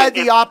if you had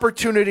the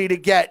opportunity to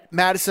get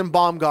Madison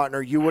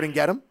Bumgarner, you wouldn't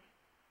get him?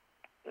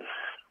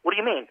 What do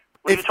you mean?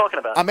 What are you talking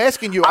about? I'm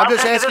asking you. I'm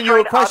just asking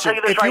you a question.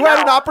 If you had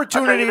an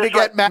opportunity to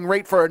get Matt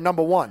rate for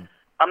number 1,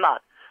 I'm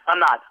not.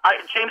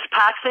 James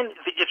Paxton.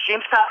 If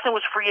James Paxton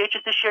was free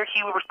agent this year,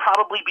 he would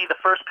probably be the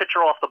first pitcher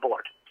off the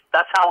board.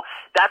 That's how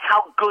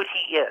good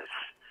he is.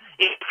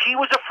 If he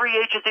was a free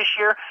agent this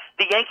year,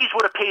 the Yankees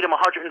would have paid him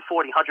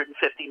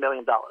 $150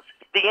 million.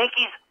 The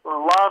Yankees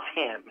love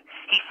him.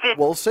 He fits.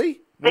 We'll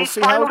see. They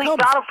finally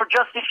got him for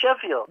Justin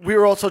Sheffield. We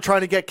were also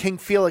trying to get King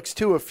Felix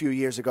too a few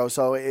years ago,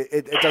 so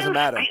it doesn't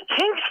matter.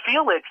 King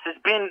Felix has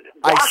been.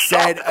 I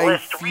said a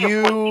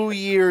few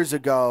years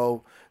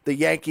ago the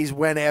Yankees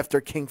went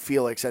after King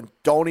Felix and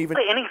don't even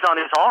innings on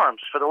his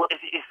arms for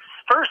his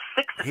first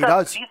 6 to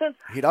 7 seasons.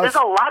 He does. There's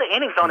a lot of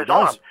innings on his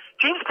arm.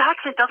 James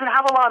Paxton doesn't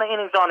have a lot of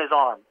innings on his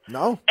arm.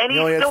 No, and he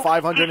only has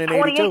 582. He's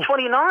 28,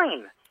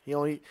 29. He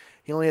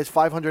only has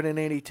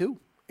 582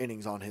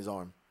 innings on his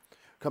arm,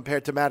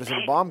 compared to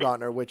Madison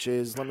Bumgarner, which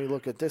is, let me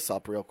look at this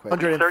up real quick.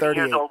 30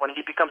 years old when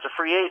he becomes a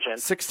free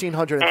agent.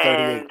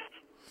 1,638.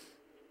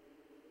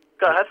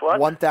 Go ahead. What?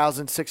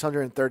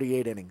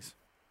 1,638 innings.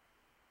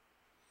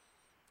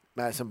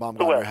 Madison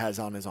Bumgarner has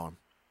on his arm.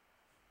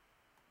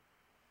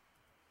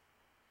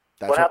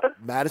 What happened?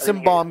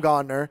 Madison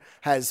Bumgarner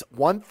has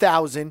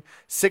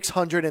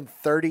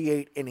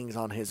 1,638 innings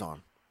on his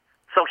arm.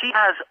 So he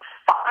has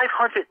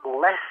 500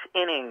 less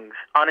innings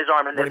on his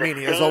arm. And what do you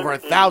mean? He has over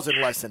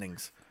 1,000 less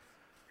innings.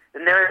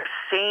 And they're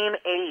same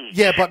age.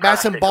 Yeah, but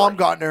Madison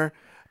Bumgarner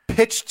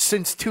pitched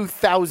since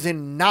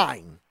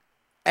 2009,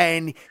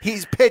 and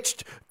he's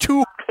pitched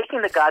I'm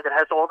taking the guy that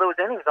has all those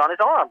innings on his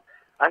arm.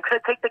 I'm going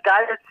to take the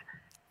guy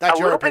that's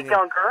your opinion.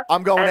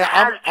 I'm going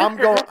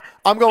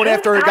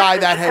after a guy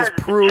that has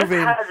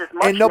proven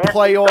in the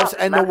playoffs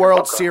and the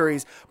World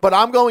Series. But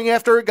I'm going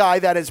after a guy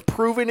that has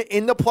proven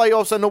in the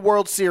playoffs and the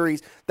World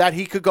Series that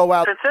he could go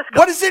out. Francisco.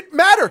 What does it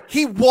matter?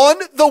 He won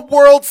the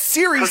World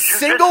Series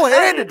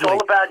single-handedly. It's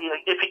all about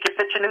if he can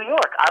pitch in New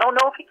York. I don't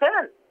know if he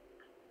can.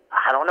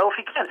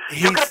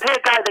 You're going to pay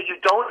a guy that you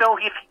don't know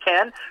if he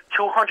can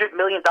 $200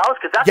 million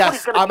because that's what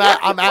he's going to do.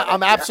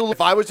 I'm absolutely.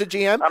 If I was a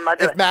GM,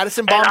 if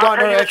Madison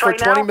Bumgarner asked for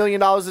 $20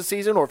 million a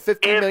season or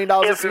 $15 million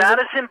a season, if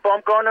Madison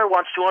Bumgarner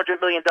wants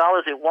 $200 million,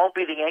 it won't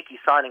be the Yankees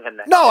signing him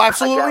next. No,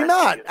 absolutely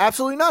not.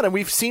 Absolutely not. And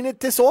we've seen it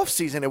this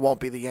offseason. It won't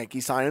be the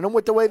Yankees signing him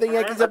with the way the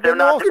Yankees have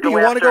been off. You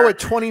want to go at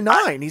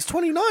 29? He's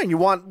 29. You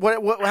want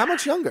what? How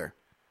much younger?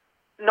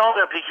 No,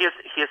 but here's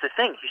the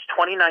thing. He's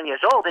 29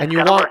 years old, and And he's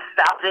you got want- over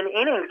 1,000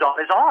 innings on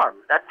his arm.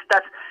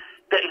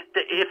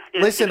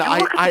 Listen,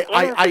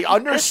 I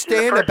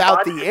understand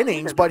about the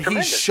innings, but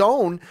he's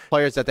shown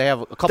Players that they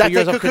have a couple that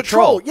years they of could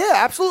control. Yeah,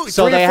 absolutely.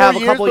 So 3 or they 4 have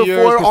a couple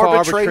years before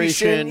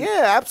arbitration.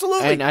 Yeah,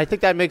 absolutely. And I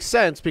think that makes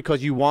sense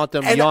because you want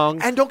them And,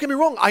 young. and don't get me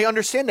wrong, I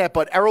understand that,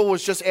 but Errol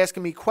was just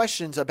asking me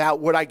questions about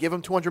would I give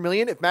him $200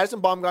 million? If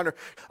Madison Bumgarner,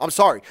 I'm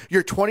sorry,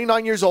 you're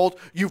 29 years old,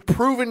 you've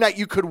proven that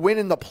you could win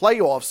in the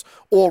playoffs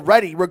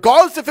already,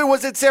 regardless if it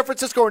was in San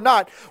Francisco or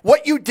not.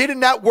 What you did in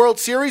that World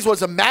Series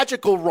was a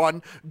magical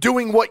run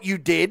doing what you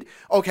did,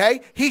 okay?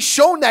 He's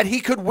shown that he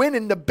could win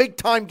in the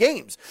big-time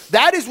games.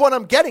 That is what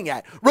I'm getting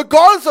at.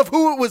 Regardless of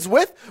who it was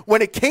with,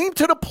 when it came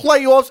to the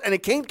playoffs and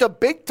it came to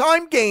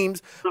big-time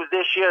games,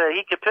 this year that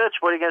he could pitch,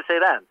 what are you going to say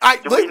then?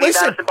 Do we need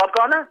listen. Madison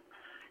Bumgarner?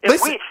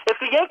 If the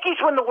Yankees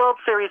win the World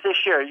Series this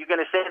year, are you going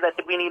to say that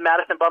we need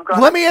Madison Bumgarner?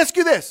 Let me ask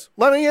you this.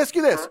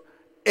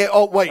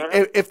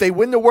 If they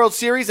win the World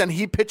Series and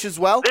he pitches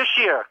well This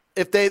year.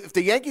 if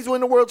the Yankees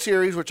win the World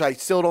Series, which I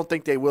still don't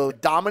think they will,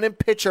 dominant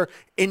pitcher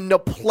in the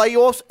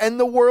playoffs and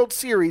the World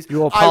Series. You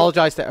will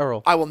apologize to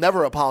Errol. I will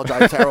never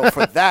apologize to Errol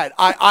for that.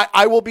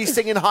 I will be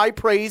singing high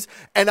praise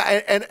and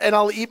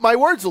I'll eat my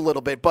words a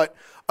little bit. But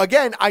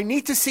again, I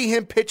need to see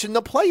him pitch in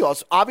the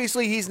playoffs.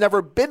 Obviously, he's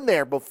never been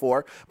there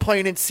before,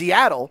 playing in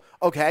Seattle.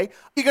 Okay,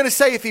 you're going to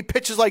say if he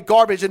pitches like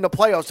garbage in the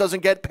playoffs,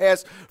 doesn't get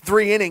past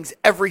 3 innings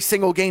every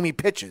single game he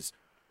pitches.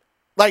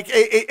 Like,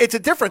 it's a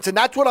difference, and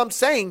that's what I'm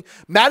saying.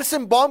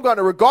 Madison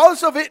Bumgarner,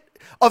 regardless of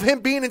him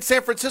being in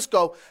San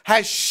Francisco,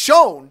 has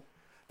shown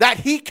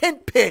that he can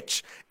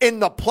pitch in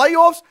the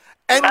playoffs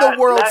and the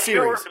World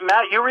Series.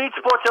 Matt, you read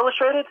Sports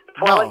Illustrated?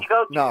 Before I let you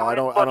go, I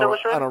don't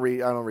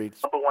read.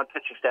 Number 1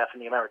 pitching staff in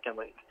the American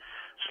League.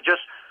 So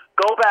just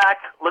go back,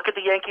 look at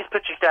the Yankees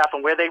pitching staff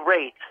and where they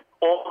rate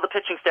all the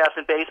pitching staffs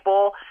in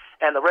baseball.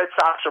 And the Red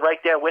Sox are right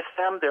there with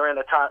them. They're in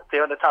the top 3.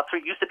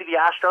 It used to be the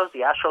Astros. The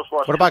Astros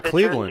lost. What about 2 pitchers,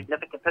 Cleveland?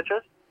 Significant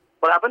pitchers.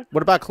 What happened?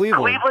 What about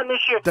Cleveland? Cleveland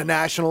this year. The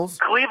Nationals.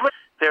 Cleveland.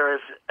 There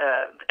is,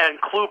 and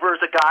Kluber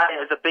is a guy,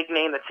 is a big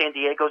name that San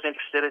Diego's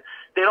interested in.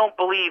 They don't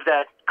believe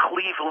that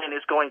Cleveland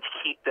is going to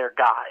keep their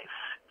guys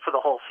for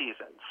the whole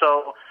season.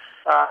 So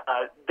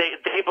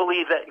they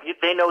believe that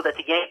they know that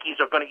the Yankees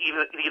are going to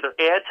either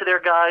add to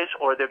their guys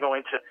or they're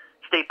going to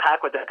stay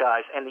packed with their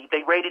guys. And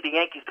they rated the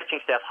Yankees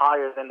pitching staff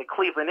higher than the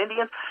Cleveland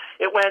Indians.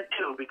 It went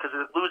 2 because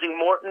of losing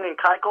Morton and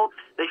Keuchel.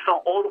 They fell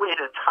all the way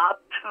to the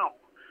top 2,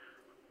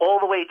 all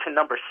the way to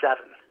number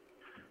 7.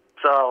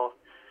 So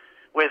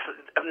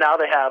now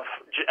they have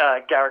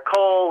Garrett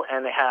Cole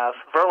and they have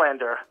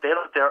Verlander. Their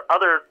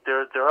other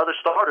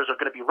starters are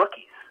going to be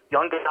rookies,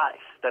 young guys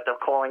that they're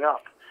calling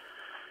up.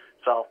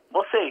 So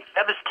we'll see.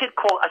 Have this kid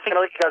call. I think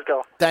I'll let you guys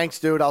go. Thanks,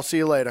 dude. I'll see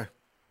you later.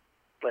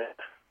 Later.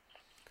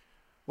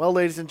 Well,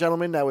 ladies and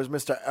gentlemen, that was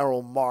Mr.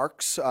 Errol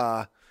Marks,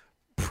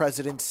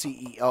 President,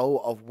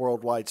 CEO of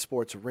Worldwide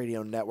Sports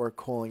Radio Network,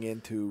 calling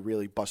in to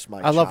really bust my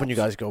chops. I love when you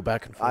guys go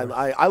back and forth.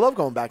 I love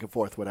going back and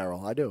forth with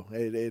Errol. I do.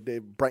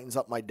 It brightens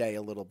up my day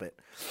a little bit.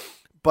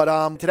 But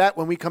to that,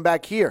 when we come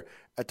back here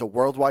at the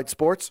Worldwide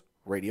Sports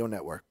Radio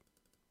Network.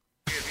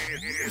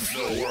 It's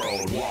the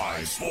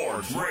Worldwide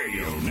Sports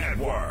Radio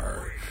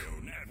Network.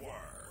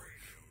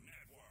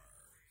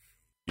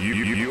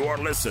 You are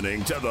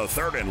listening to the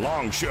Third and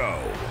Long Show.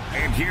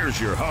 And here's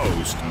your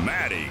host,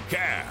 Matty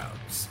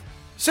Cabs.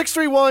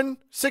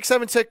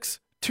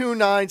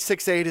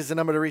 631-676-2968 is the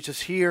number to reach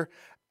us here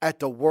at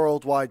the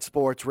Worldwide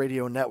Sports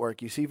Radio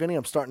Network. You see, Vinny,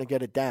 I'm starting to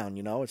get it down,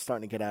 It's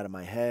starting to get out of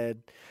my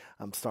head.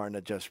 I'm starting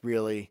to just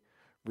really,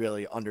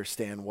 really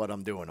understand what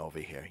I'm doing over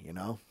here, It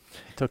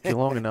took you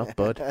long enough,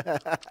 bud.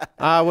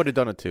 I would have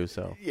done it too,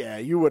 so. Yeah,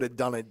 you would have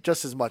done it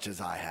just as much as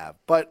I have.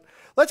 But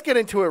let's get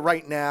into it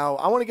right now.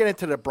 I want to get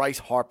into the Bryce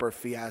Harper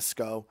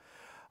fiasco.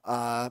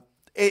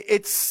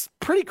 It's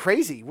pretty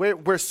crazy.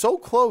 We're so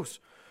close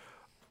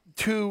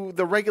to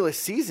the regular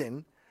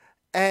season,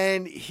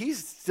 and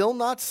he's still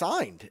not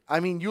signed. I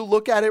mean, you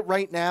look at it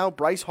right now,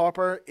 Bryce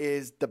Harper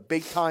is the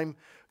big-time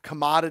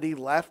commodity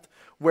left.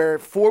 We're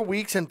 4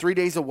 weeks and 3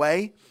 days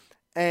away,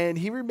 and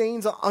he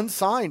remains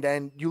unsigned.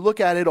 And you look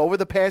at it over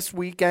the past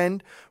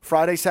weekend,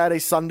 Friday, Saturday,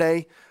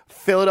 Sunday,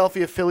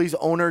 Philadelphia Phillies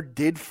owner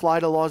did fly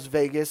to Las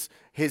Vegas,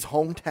 his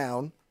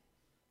hometown,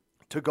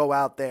 to go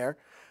out there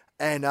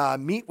and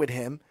meet with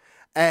him.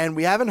 And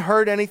we haven't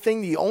heard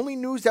anything. The only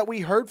news that we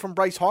heard from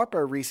Bryce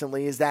Harper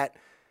recently is that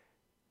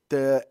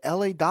the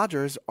LA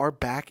Dodgers are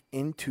back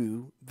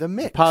into the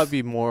mix. It'd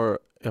probably be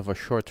more of a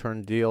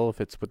short-term deal if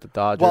it's with the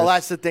Dodgers. Well,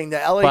 that's the thing. The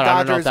LA but Dodgers, I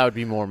don't know if that would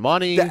be more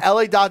money. The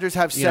LA Dodgers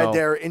have said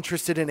they're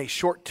interested in a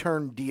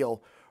short-term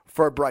deal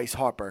for Bryce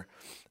Harper.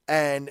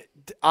 And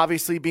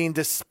obviously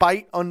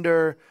despite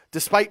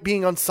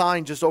being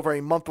unsigned just over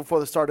a month before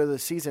the start of the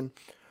season,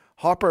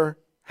 Harper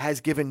has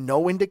given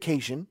no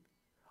indication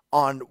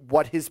on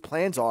what his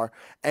plans are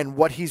and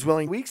what he's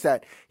willing weeks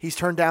that he's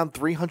turned down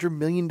 $300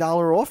 million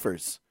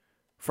offers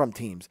from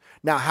teams.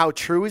 Now, how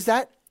true is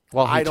that?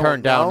 Well, he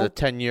turned down know. the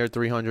 10-year,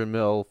 $300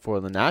 million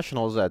for the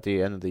Nationals at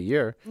the end of the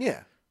year.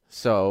 Yeah.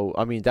 So,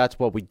 I mean, that's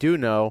what we do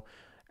know.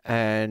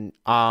 And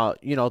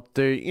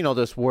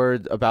there's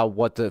word about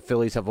what the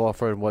Phillies have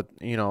offered and what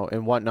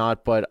and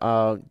whatnot, but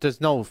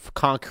there's no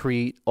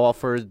concrete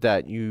offers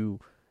that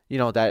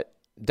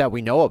that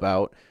we know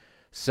about.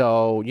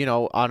 So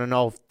I don't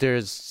know if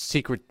there's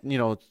secret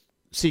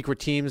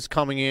teams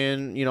coming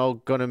in,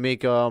 going to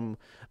make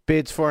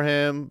bids for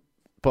him.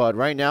 But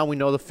right now we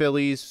know the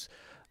Phillies,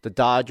 the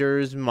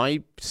Dodgers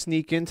might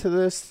sneak into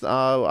this.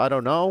 I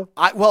don't know.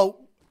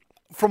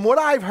 From what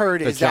I've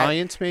heard, is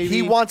Giants, that maybe?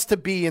 He wants to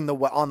be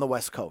on the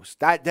West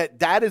Coast.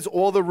 That is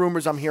all the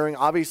rumors I'm hearing.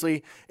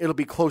 Obviously, it'll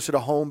be closer to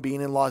home,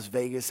 being in Las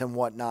Vegas and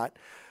whatnot.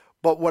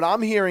 But what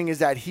I'm hearing is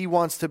that he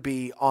wants to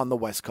be on the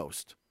West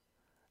Coast.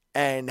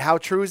 And how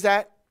true is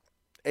that?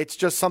 It's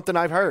just something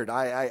I've heard.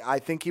 I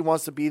think he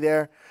wants to be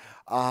there.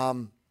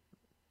 And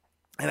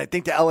I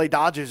think the LA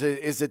Dodgers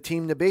is a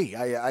team to be.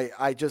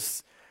 I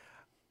just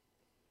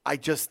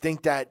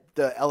think that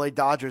the LA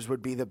Dodgers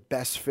would be the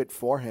best fit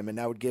for him, and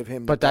that would give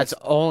him. But that's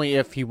only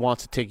if he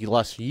wants to take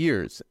less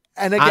years.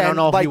 And again, I don't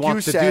know if like he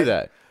wants to do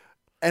that.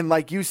 And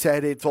like you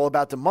said, it's all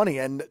about the money.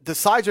 And the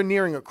sides are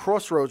nearing a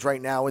crossroads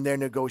right now in their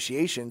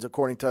negotiations,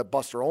 according to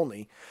Buster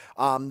Olney.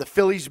 The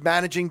Phillies'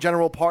 managing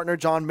general partner,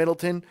 John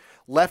Middleton,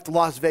 left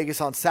Las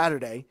Vegas on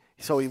Saturday.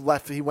 So he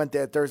went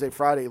there Thursday,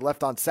 Friday,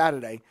 left on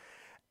Saturday.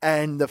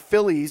 And the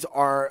Phillies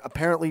are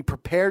apparently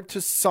prepared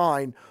to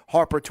sign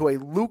Harper to a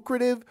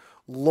lucrative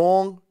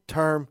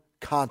long-term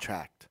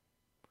contract.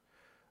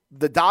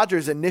 The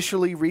Dodgers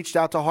initially reached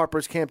out to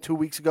Harper's camp 2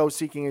 weeks ago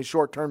seeking a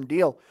short-term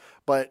deal,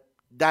 but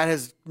that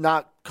has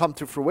not come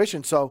to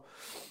fruition. So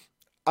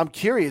I'm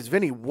curious,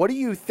 Vinny, what do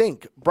you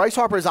think? Bryce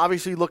Harper is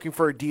obviously looking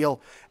for a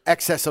deal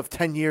excess of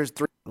 10 years.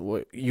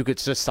 You could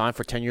just sign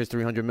for 10 years,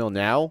 $300 million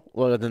now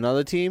with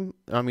another team.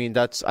 I mean,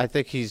 I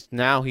think he's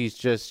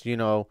just,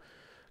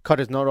 cut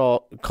his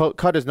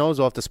nose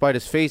off to spite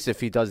his face. If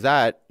he does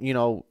that,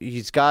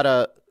 he's got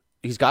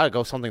to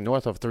go something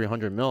north of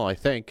 $300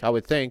 million. I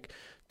would think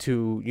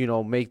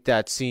to make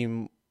that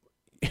seem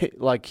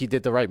like he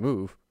did the right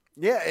move.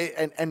 Yeah,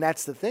 and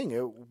that's the thing.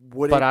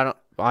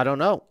 I don't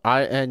know.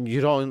 And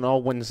you don't know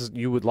when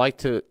you would like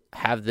to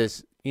have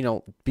this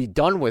be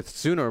done with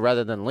sooner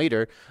rather than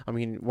later. I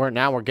mean,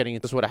 we're getting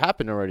this would have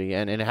happened already,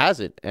 and it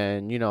hasn't.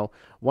 And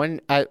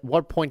at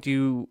what point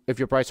if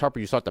you're Bryce Harper,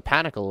 you start to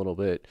panic a little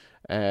bit.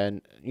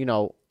 And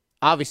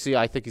obviously,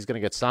 I think he's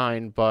going to get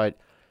signed, but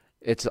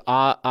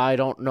I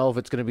don't know if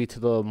it's going to be to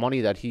the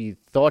money that he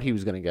thought he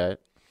was going to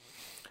get.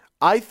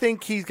 I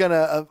think he's going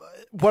to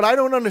what I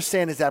don't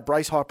understand is that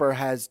Bryce Harper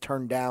has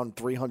turned down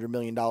 $300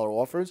 million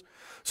offers.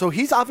 So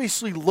he's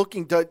obviously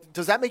looking to,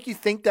 does that make you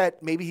think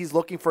that maybe he's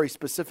looking for a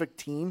specific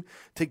team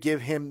to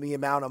give him the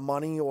amount of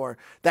money, or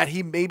that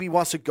he maybe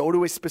wants to go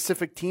to a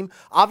specific team?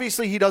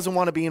 Obviously, he doesn't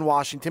want to be in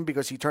Washington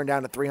because he turned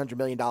down a $300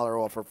 million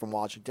offer from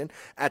Washington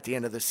at the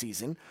end of the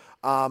season.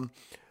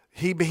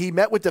 He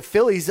met with the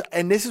Phillies,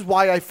 and this is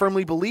why I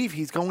firmly believe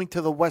he's going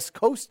to the West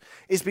Coast,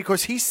 is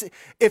because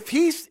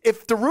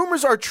if the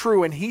rumors are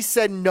true and he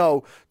said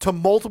no to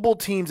multiple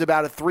teams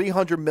about a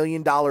 $300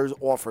 million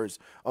offers,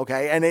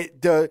 okay, and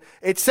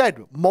it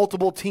said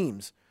multiple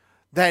teams,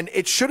 then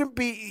it shouldn't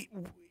be.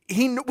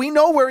 We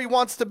know where he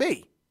wants to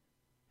be.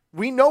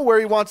 We know where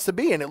he wants to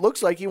be, and it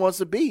looks like he wants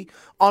to be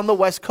on the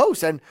West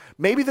Coast. And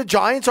maybe the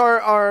Giants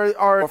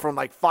are from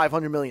like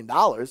 $500 million,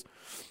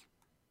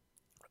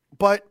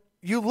 but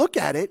you look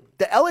at it,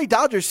 the LA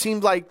Dodgers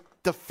seemed like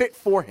the fit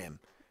for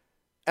him.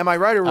 Am I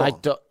right or wrong?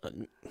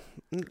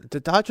 The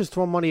Dodgers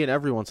throw money at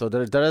everyone, so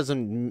that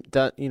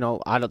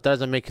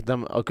doesn't make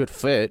them a good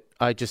fit.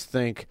 I just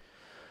think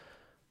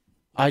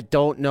I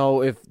don't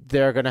know if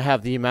they're going to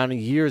have the amount of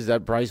years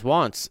that Bryce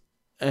wants,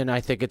 and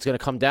I think it's going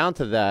to come down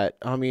to that.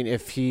 I mean,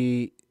 if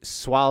he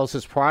swallows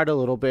his pride a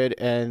little bit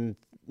and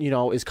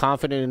is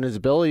confident in his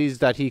abilities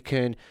that he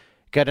can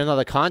get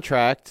another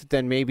contract,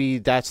 then maybe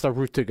that's the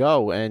route to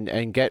go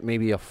and get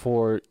maybe a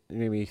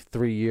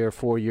 3-year,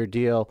 4-year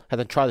deal and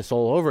then try this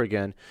all over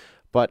again.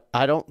 But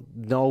I don't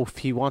know if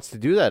he wants to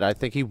do that. I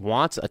think he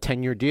wants a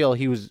 10-year deal.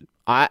 He was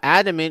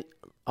adamant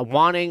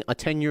wanting a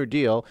 10-year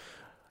deal.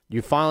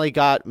 You finally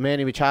got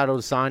Manny Machado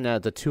to sign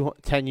at the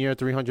 10-year,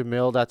 $300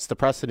 million. That's the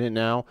precedent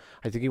now.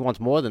 I think he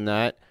wants more than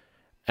that.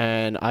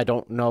 And I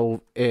don't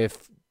know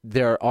if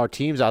there are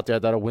teams out there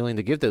that are willing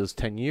to give those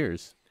 10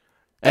 years.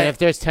 And if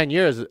there's 10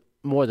 years,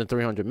 more than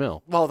 $300 million.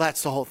 Well,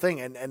 that's the whole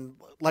thing. And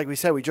like we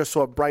said, we just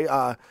saw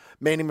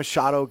Manny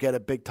Machado get a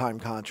big-time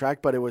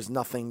contract, but it was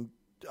nothing.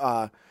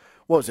 What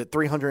was it,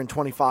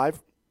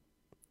 325?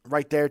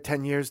 Right there,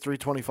 10 years,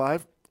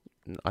 325?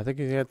 I think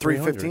he had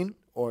 315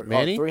 or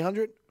Manny?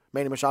 300?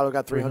 Manny Machado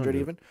got 300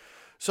 even.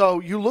 So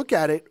you look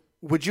at it,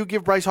 would you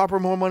give Bryce Harper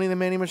more money than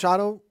Manny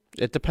Machado?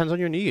 It depends on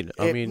your need.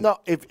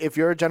 If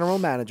you're a general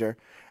manager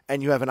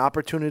and you have an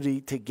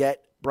opportunity to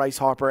get Bryce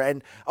Harper,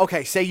 and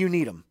okay, say you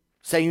need him.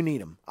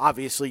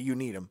 Obviously, you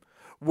need him.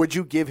 Would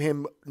you give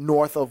him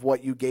north of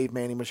what you gave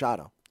Manny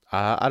Machado?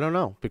 I don't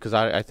know, because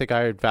I think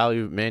I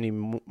value Manny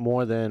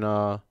more than.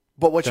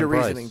 But what's your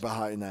reasoning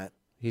behind that?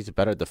 He's a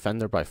better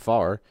defender by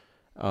far,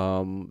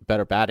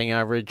 better batting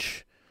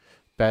average,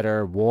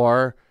 better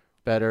WAR.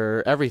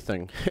 better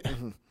everything.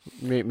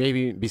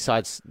 Maybe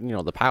besides,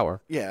 the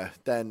power. Yeah,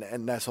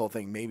 and that's the whole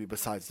thing, maybe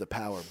besides the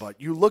power.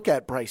 But you look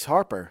at Bryce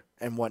Harper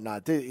and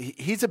whatnot,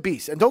 he's a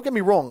beast. And don't get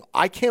me wrong,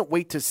 I can't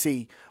wait to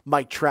see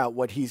Mike Trout,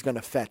 what he's going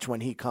to fetch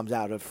when he comes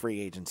out of free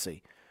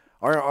agency.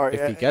 Or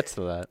if he gets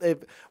to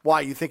that.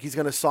 Why, you think he's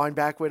going to sign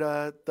back with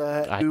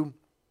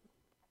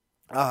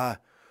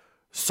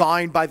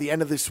signed by the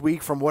end of this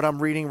week? From what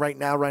I'm reading right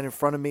now, right in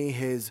front of me,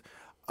 his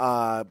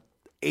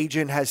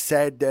agent has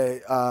said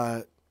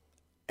that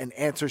an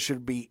answer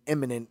should be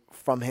imminent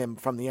from him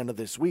from the end of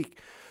this week.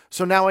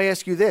 So now I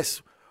ask you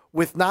this: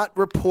 with not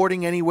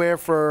reporting anywhere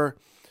for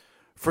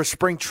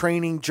spring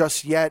training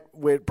just yet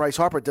with Bryce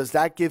Harper, does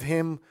that give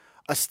him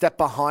a step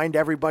behind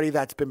everybody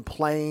that's been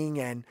playing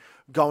and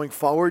going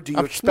forward? Do you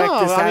expect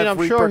this to have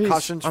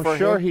repercussions for him? I'm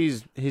sure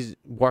he's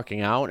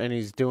working out and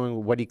he's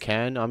doing what he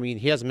can. I mean,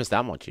 he hasn't missed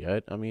that much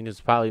yet. I mean,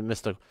 he's probably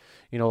missed a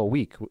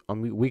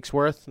week's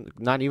worth,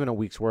 not even a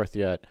week's worth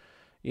yet.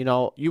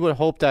 You would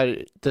hope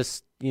that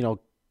this,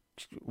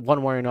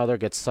 one way or another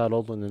gets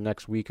settled in the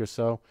next week or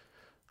so.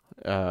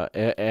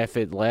 If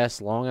it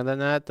lasts longer than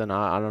that, then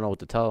I don't know what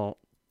to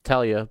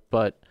tell you,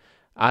 but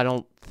I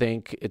don't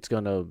think it's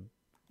going to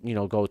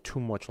go too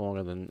much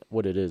longer than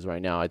what it is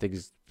right now. I think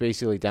it's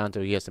basically down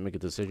to he has to make a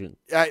decision.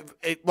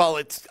 Well,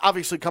 it's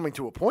obviously coming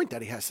to a point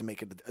that he has to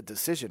make a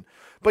decision.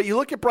 But you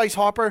look at Bryce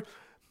Harper,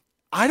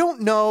 I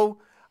don't know.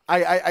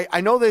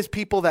 I know there's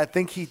people that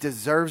think he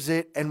deserves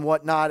it and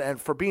whatnot,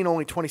 and for being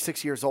only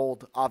 26 years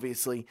old,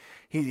 obviously,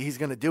 he's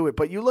going to do it.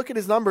 But you look at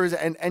his numbers,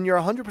 and you're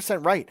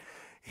 100% right.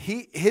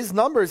 His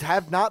numbers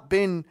have not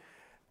been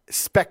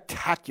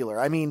spectacular.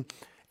 I mean,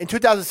 in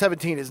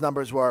 2017, his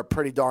numbers were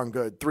pretty darn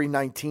good.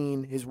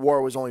 319. His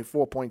WAR was only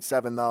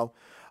 4.7, though.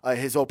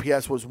 His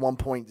OPS was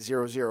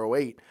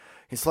 1.008.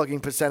 His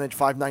slugging percentage,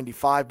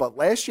 595. But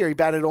last year, he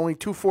batted only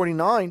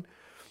 249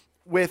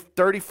 with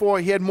 34.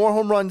 He had more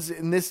home runs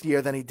in this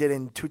year than he did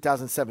in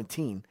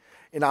 2017.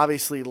 And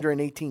obviously,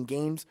 during 18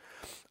 games,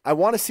 I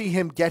want to see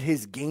him get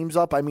his games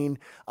up. I mean,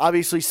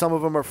 obviously, some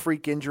of them are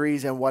freak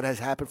injuries and what has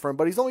happened for him,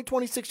 but he's only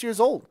 26 years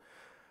old.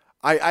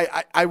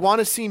 I want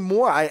to see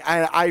more.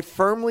 I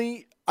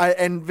firmly...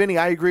 and Vinny,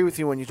 I agree with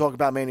you when you talk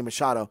about Manny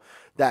Machado,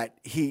 that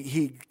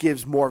he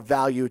gives more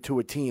value to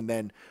a team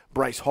than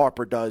Bryce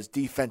Harper does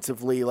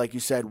defensively. Like you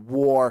said,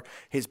 WAR,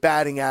 his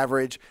batting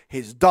average,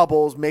 his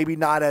doubles, maybe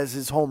not as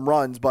his home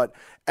runs, but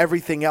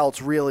everything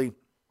else really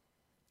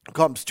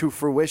comes to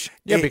fruition.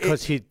 Yeah,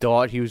 because he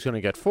thought he was going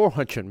to get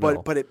 400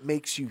 mil. But it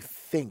makes you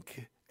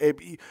think.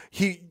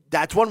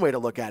 That's one way to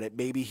look at it.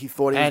 Maybe he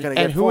thought he was going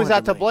to get 400 And who is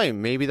that to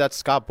blame? Maybe that's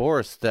Scott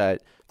Boras.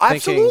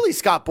 Absolutely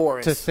Scott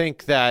Boras. To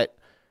think that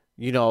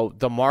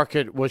the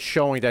market was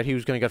showing that he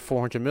was going to get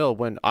 400 mil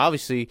when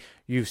obviously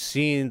you've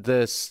seen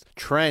this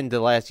trend the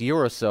last year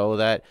or so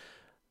that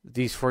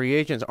these free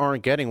agents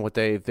aren't getting what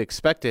they've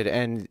expected.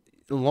 And,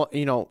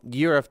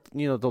 year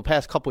after, the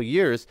past couple of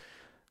years,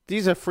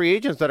 these are free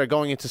agents that are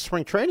going into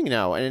spring training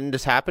now. And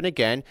this happened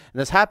again.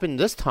 And this happened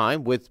this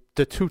time with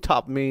the two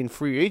top main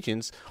free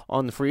agents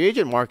on the free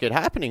agent market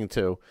happening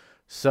too.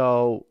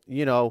 So,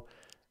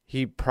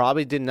 he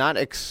probably did not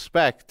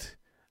expect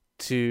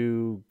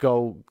to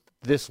go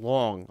this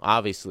long.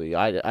 Obviously,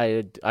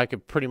 I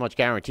could pretty much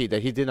guarantee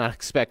that he did not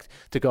expect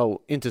to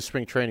go into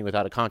spring training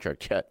without a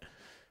contract yet.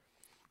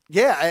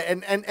 Yeah,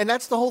 and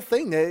that's the whole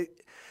thing.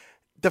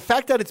 The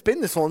fact that it's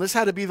been this long, this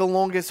had to be the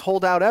longest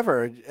holdout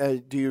ever.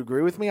 Do you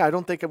agree with me? I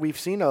don't think we've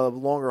seen a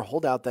longer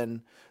holdout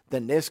than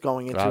this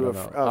going into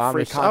a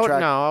free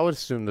contract. I would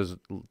assume there's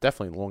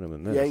definitely longer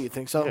than this. Yeah, you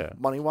think so? Yeah.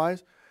 Money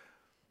wise,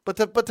 but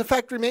the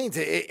fact remains,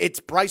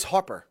 it's Bryce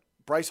Harper.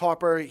 Bryce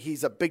Harper,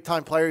 he's a big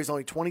time player. He's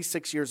only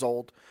 26 years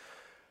old.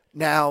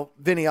 Now,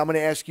 Vinny, I'm going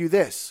to ask you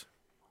this.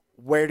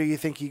 Where do you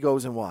think he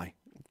goes and why?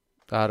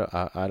 I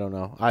don't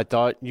know. I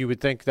thought you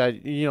would think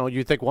that,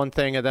 you think one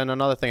thing and then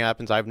another thing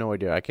happens. I have no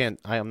idea.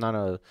 I am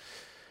not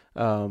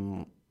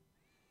a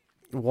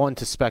one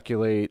to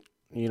speculate.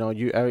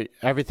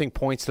 Everything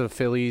points to the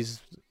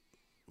Phillies,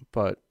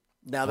 but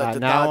now that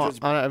Dodgers,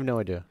 I have no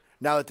idea.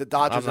 Now that the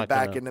Dodgers are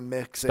back in the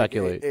mix,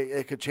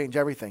 it could change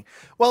everything.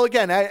 Well,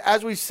 again,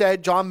 as we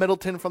said, John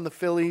Middleton from the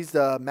Phillies,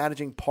 the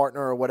managing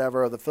partner or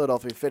whatever of the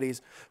Philadelphia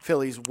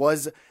Phillies,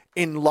 was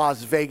in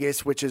Las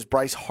Vegas, which is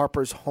Bryce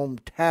Harper's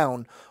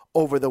hometown,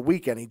 over the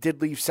weekend. He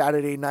did leave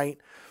Saturday night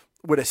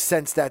with a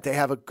sense that they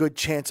have a good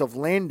chance of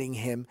landing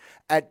him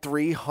at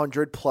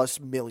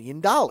 $300+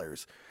 million.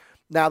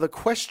 Now, the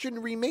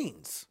question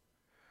remains,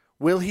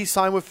 will he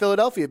sign with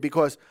Philadelphia?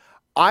 Because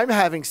I'm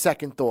having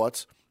second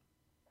thoughts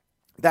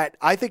that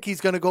I think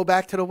he's going to go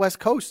back to the West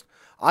Coast.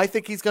 I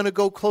think he's going to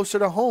go closer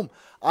to home.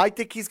 I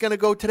think he's going to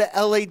go to the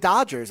LA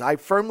Dodgers. I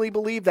firmly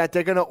believe that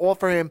they're going to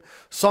offer him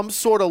some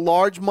sort of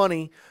large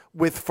money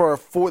for a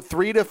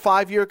 3 to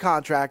 5 year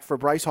contract for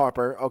Bryce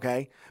Harper,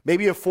 okay?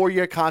 Maybe a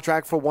 4-year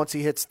contract for once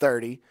he hits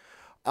 30.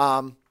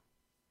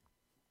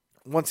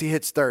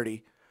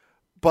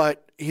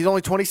 But he's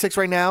only 26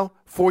 right now.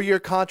 4-year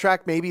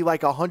contract, maybe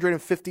like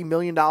 $150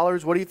 million.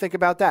 What do you think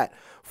about that?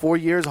 4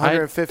 years,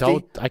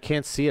 150. I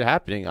can't see it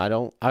happening.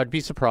 I'd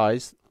be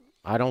surprised.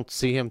 I don't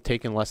see him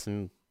taking less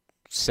than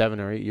 7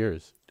 or 8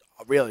 years.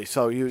 Really?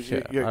 So you're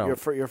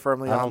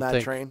firmly I on don't that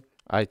think- train?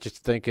 I just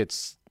think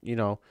it's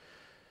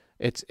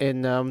it's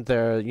in them.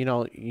 They're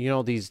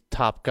these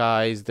top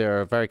guys.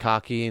 They're very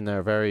cocky and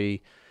they're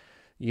very,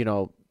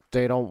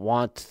 they don't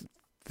want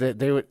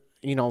they would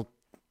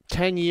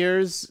 10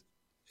 years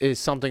is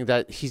something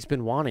that he's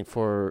been wanting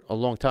for a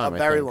long time. A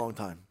very long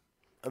time.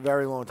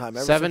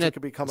 Ever Seven since he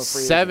could become a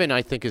free seven, agent.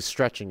 I think, is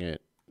stretching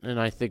it, and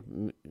I think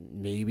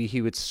maybe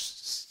he would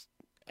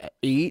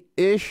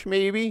 8-ish,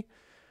 maybe,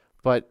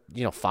 but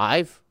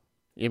 5.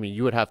 I mean,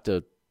 you would have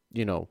to,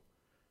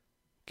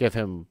 give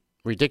him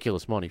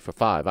ridiculous money for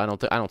 5. I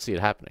don't see it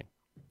happening.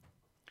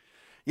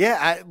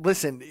 Yeah,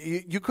 listen,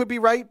 you could be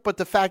right, but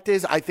the fact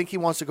is, I think he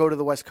wants to go to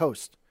the West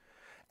Coast.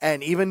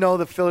 And even though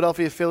the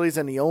Philadelphia Phillies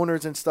and the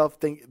owners and stuff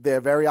think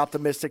they're very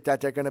optimistic that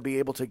they're going to be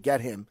able to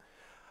get him,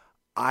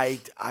 I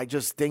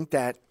just think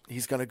that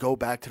he's going to go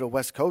back to the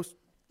West Coast.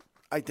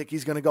 I think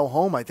he's going to go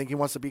home. I think he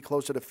wants to be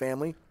closer to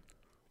family.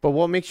 But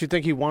what makes you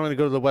think he wanted to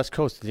go to the West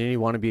Coast? Didn't he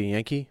want to be a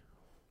Yankee?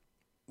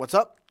 What's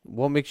up?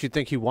 What makes you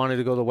think he wanted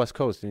to go to the West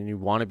Coast? Didn't he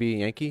want to be a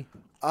Yankee?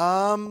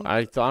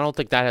 I don't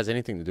think that has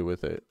anything to do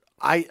with it.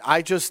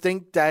 I just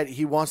think that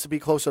he wants to be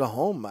closer to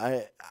home.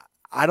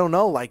 I don't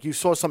know. Like, you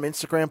saw some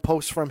Instagram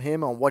posts from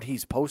him on what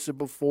he's posted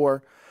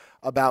before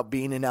about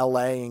being in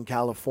L.A. and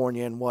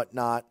California and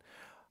whatnot.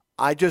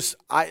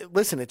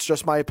 Listen, it's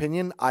just my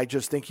opinion. I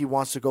just think he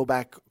wants to go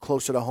back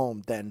closer to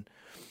home than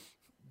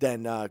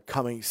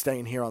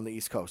staying here on the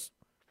East Coast.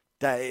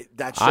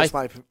 That's just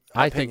my opinion.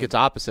 I think it's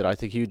opposite. I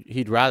think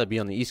he'd rather be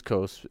on the East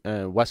Coast.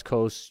 West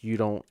Coast, you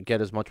don't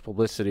get as much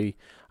publicity.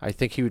 I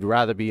think he would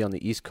rather be on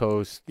the East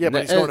Coast. Yeah,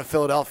 but he's going to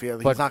Philadelphia.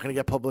 He's not going to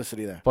get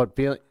publicity there.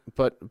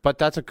 But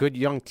that's a good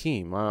young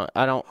team.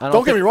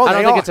 Don't get me wrong.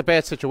 I don't think it's a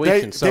bad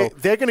situation.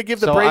 They're going to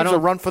give the Braves a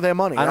run for their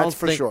money. That's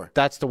for sure.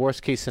 That's the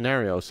worst case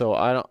scenario. So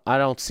I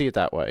don't see it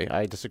that way.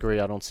 I disagree.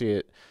 I don't see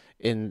it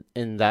in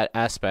that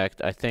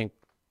aspect. I think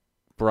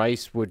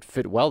Bryce would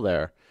fit well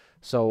there.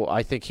 So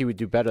I think he would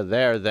do better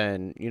there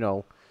than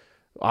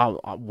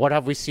what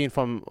have we seen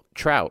from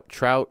Trout?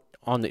 Trout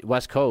on the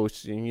West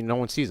Coast, and no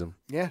one sees him.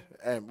 Yeah,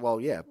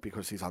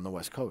 because he's on the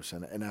West Coast,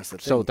 and that's the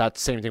thing. So that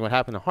same thing would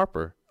happen to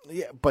Harper.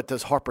 Yeah, but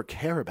does Harper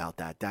care about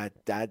that?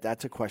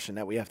 That's a question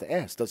that we have to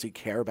ask. Does he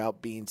care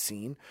about being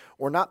seen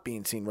or not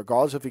being seen,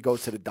 regardless if he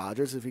goes to the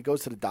Dodgers? If he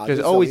goes to the Dodgers,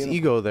 there's always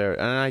ego there,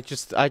 and I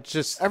just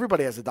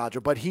everybody has a Dodger,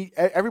 but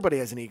everybody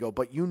has an ego.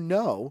 But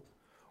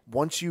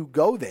once you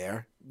go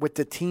there with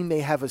the team they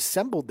have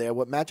assembled there,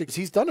 what Magic,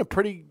 he's done a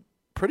pretty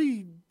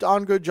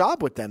darn good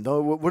job with them,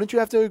 though. Wouldn't you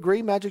have to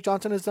agree? Magic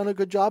Johnson has done a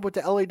good job with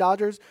the LA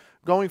Dodgers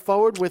going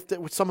forward with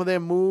some of their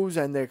moves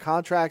and their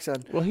contracts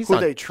and he's who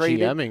not they traded.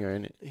 GMing or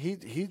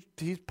anything.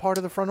 He's part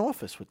of the front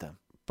office with them.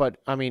 But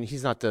I mean,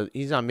 he's not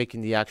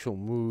making the actual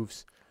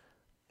moves.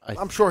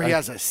 I'm sure he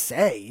has a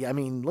say. I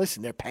mean,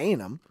 listen, they're paying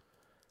him.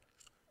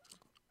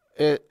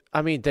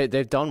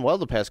 They've done well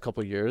the past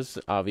couple of years,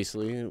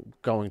 obviously,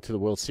 going to the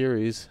World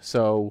Series.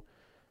 So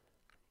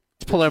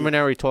it's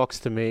preliminary talks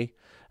to me,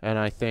 and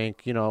I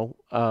think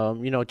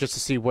just to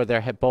see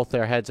where both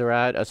their heads are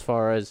at as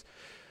far as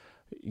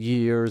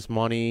years,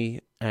 money,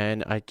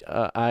 and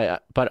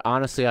but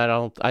honestly,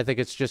 I think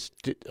it's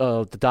just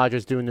the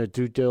Dodgers doing their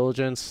due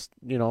diligence,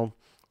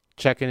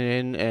 checking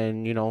in,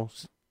 and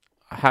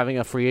having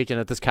a free agent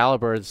at this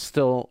caliber is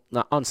still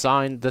not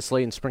unsigned this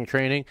late in spring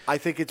training. I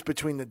think it's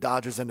between the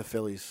Dodgers and the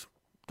Phillies.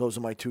 Those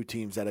are my two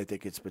teams that I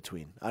think it's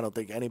between. I don't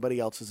think anybody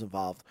else is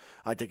involved.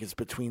 I think it's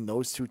between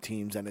those two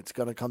teams, and it's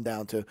going to come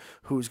down to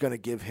who's going to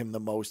give him the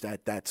most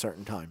at that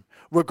certain time,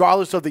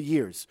 regardless of the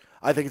years.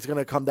 I think it's going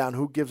to come down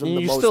who gives him the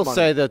most money.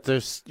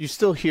 You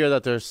still hear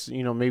that there's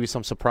maybe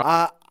some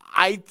surprise.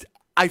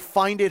 I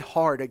find it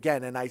hard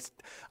again, and I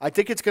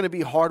think it's going to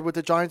be hard with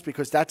the Giants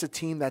because that's a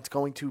team that's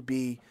going to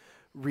be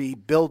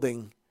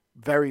rebuilding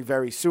very,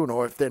 very soon,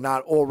 or if they're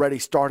not already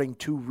starting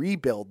to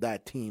rebuild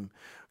that team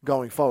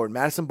going forward.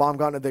 Madison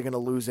Bumgarner, they're going to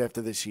lose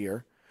after this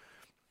year.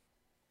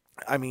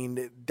 I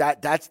mean,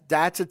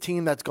 that's a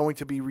team that's going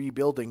to be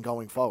rebuilding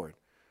going forward.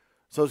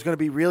 So it's going to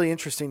be really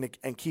interesting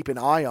and keep an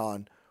eye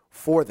on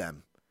for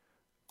them.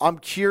 I'm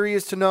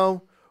curious to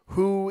know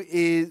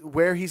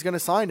where he's going to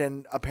sign,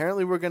 and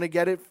apparently we're going to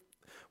get it.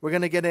 We're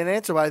going to get an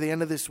answer by the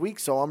end of this week.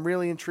 So I'm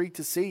really intrigued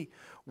to see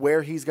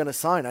where he's going to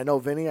sign. I know,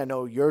 Vinny, I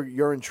know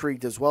you're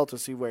intrigued as well to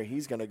see where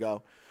he's going to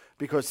go,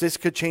 because this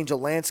could change a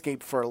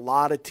landscape for a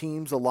lot of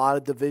teams, a lot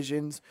of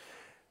divisions,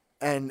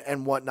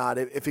 and whatnot.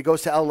 If he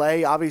goes to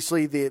L.A.,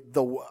 obviously the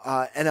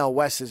NL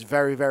West is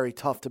very, very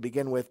tough to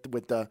begin with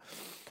the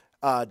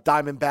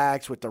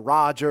Diamondbacks, with the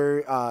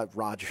Rogers,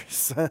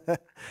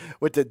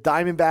 with the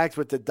Diamondbacks,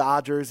 with the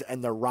Dodgers,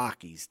 and the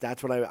Rockies.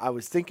 That's what I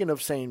was thinking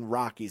of saying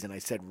Rockies, and I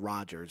said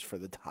Rogers for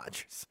the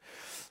Dodgers.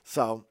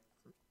 So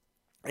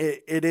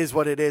it is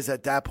what it is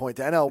at that point.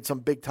 The NL, some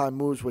big-time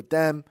moves with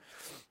them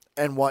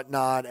and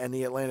whatnot, and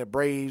the Atlanta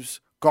Braves,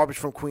 garbage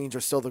from Queens,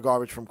 are still the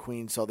garbage from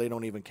Queens, so they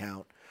don't even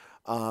count.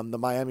 The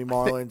Miami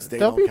Marlins,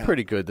 they'll be count.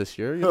 Pretty good this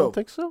year. You Who? don't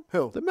think so?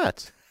 Who? The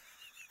Mets.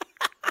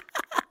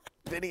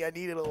 Vinny, I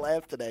needed a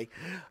laugh today.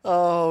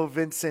 Oh,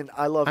 Vincent,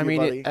 I love you,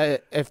 buddy.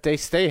 If they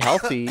stay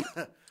healthy,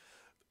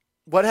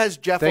 what has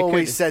Jeff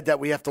always could- said that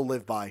we have to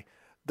live by?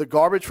 The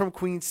garbage from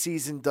Queens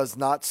season does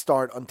not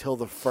start until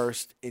the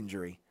first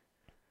injury.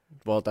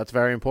 well, that's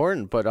very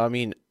important. But I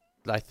mean,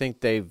 I think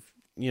they've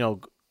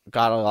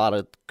got a lot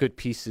of good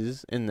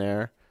pieces in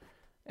there,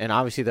 and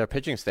obviously their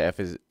pitching staff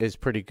is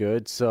pretty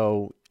good.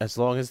 So as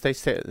long as they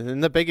stay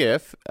in the big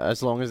if,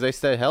 as long as they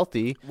stay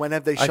healthy, When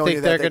have they I shown think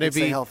you they're that they going can to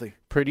stay be healthy?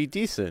 pretty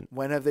decent.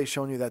 When have they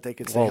shown you that they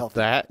can stay Well, healthy?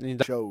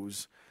 that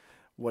shows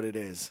what it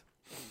is.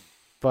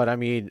 But I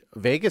mean,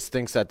 Vegas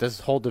thinks that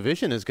this whole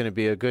division is going to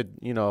be a good,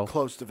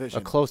 Close division.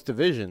 a close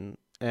division,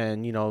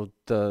 and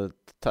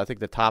I think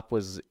the top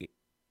was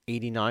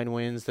 89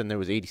 wins. Then there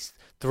was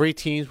 83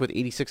 teams with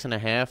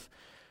 86.5,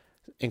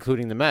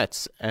 including the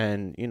Mets,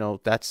 and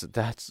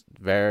that's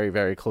very,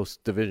 very close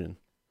division.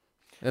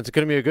 It's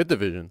going to be a good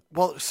division.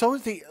 Well, so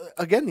is the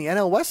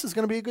NL West is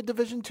going to be a good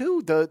division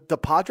too. The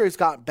Padres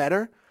got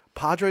better.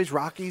 Padres,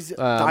 Rockies,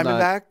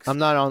 Diamondbacks. I'm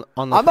not on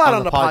I'm not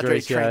on the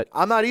Padres yet. train.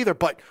 I'm not either.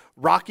 But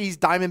Rockies,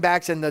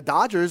 Diamondbacks, and the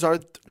Dodgers are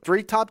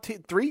three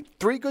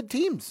good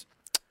teams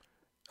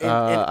in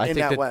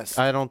that West.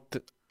 I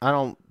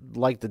don't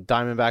like the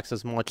Diamondbacks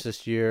as much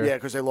this year. Yeah,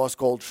 because they lost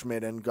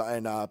Goldschmidt and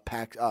not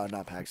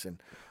Paxton,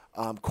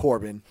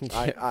 Corbin.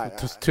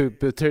 Just two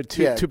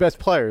best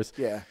players.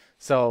 Yeah.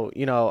 So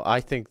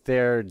I think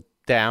they're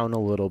down a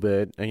little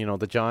bit, and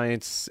the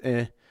Giants.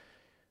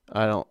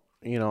 I don't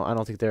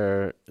think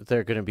they're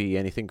going to be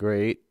anything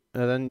great.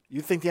 And then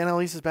You think the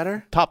NL East is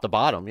better? top to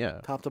bottom, yeah.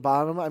 Top to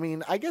bottom. I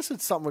mean, I guess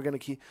it's something we're going to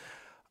keep.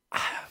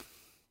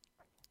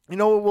 You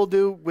know what we'll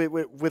do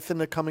within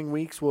the coming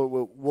weeks?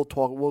 We'll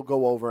talk. We'll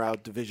go over our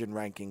division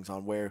rankings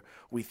on where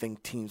we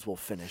think teams will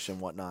finish and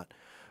whatnot.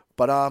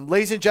 But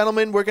ladies and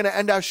gentlemen, we're going to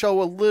end our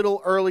show a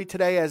little early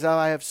today as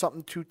I have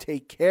something to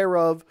take care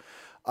of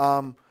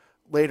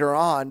later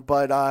on.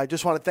 But I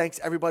just want to thank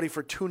everybody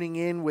for tuning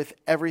in with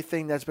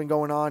everything that's been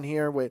going on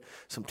here, with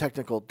some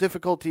technical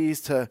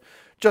difficulties to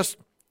just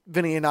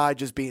Vinny and I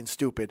just being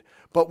stupid.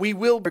 But we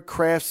will be a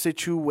craft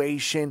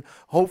situation.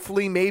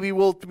 Hopefully, maybe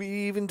we'll be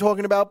even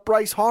talking about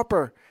Bryce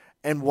Harper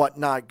and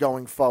whatnot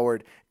going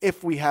forward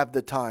if we have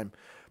the time.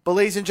 But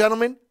ladies and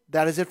gentlemen,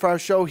 that is it for our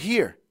show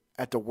here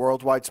at the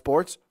Worldwide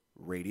Sports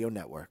Radio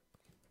Network.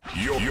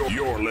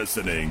 You're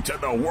listening to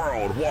the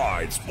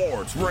Worldwide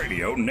Sports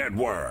Radio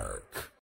Network.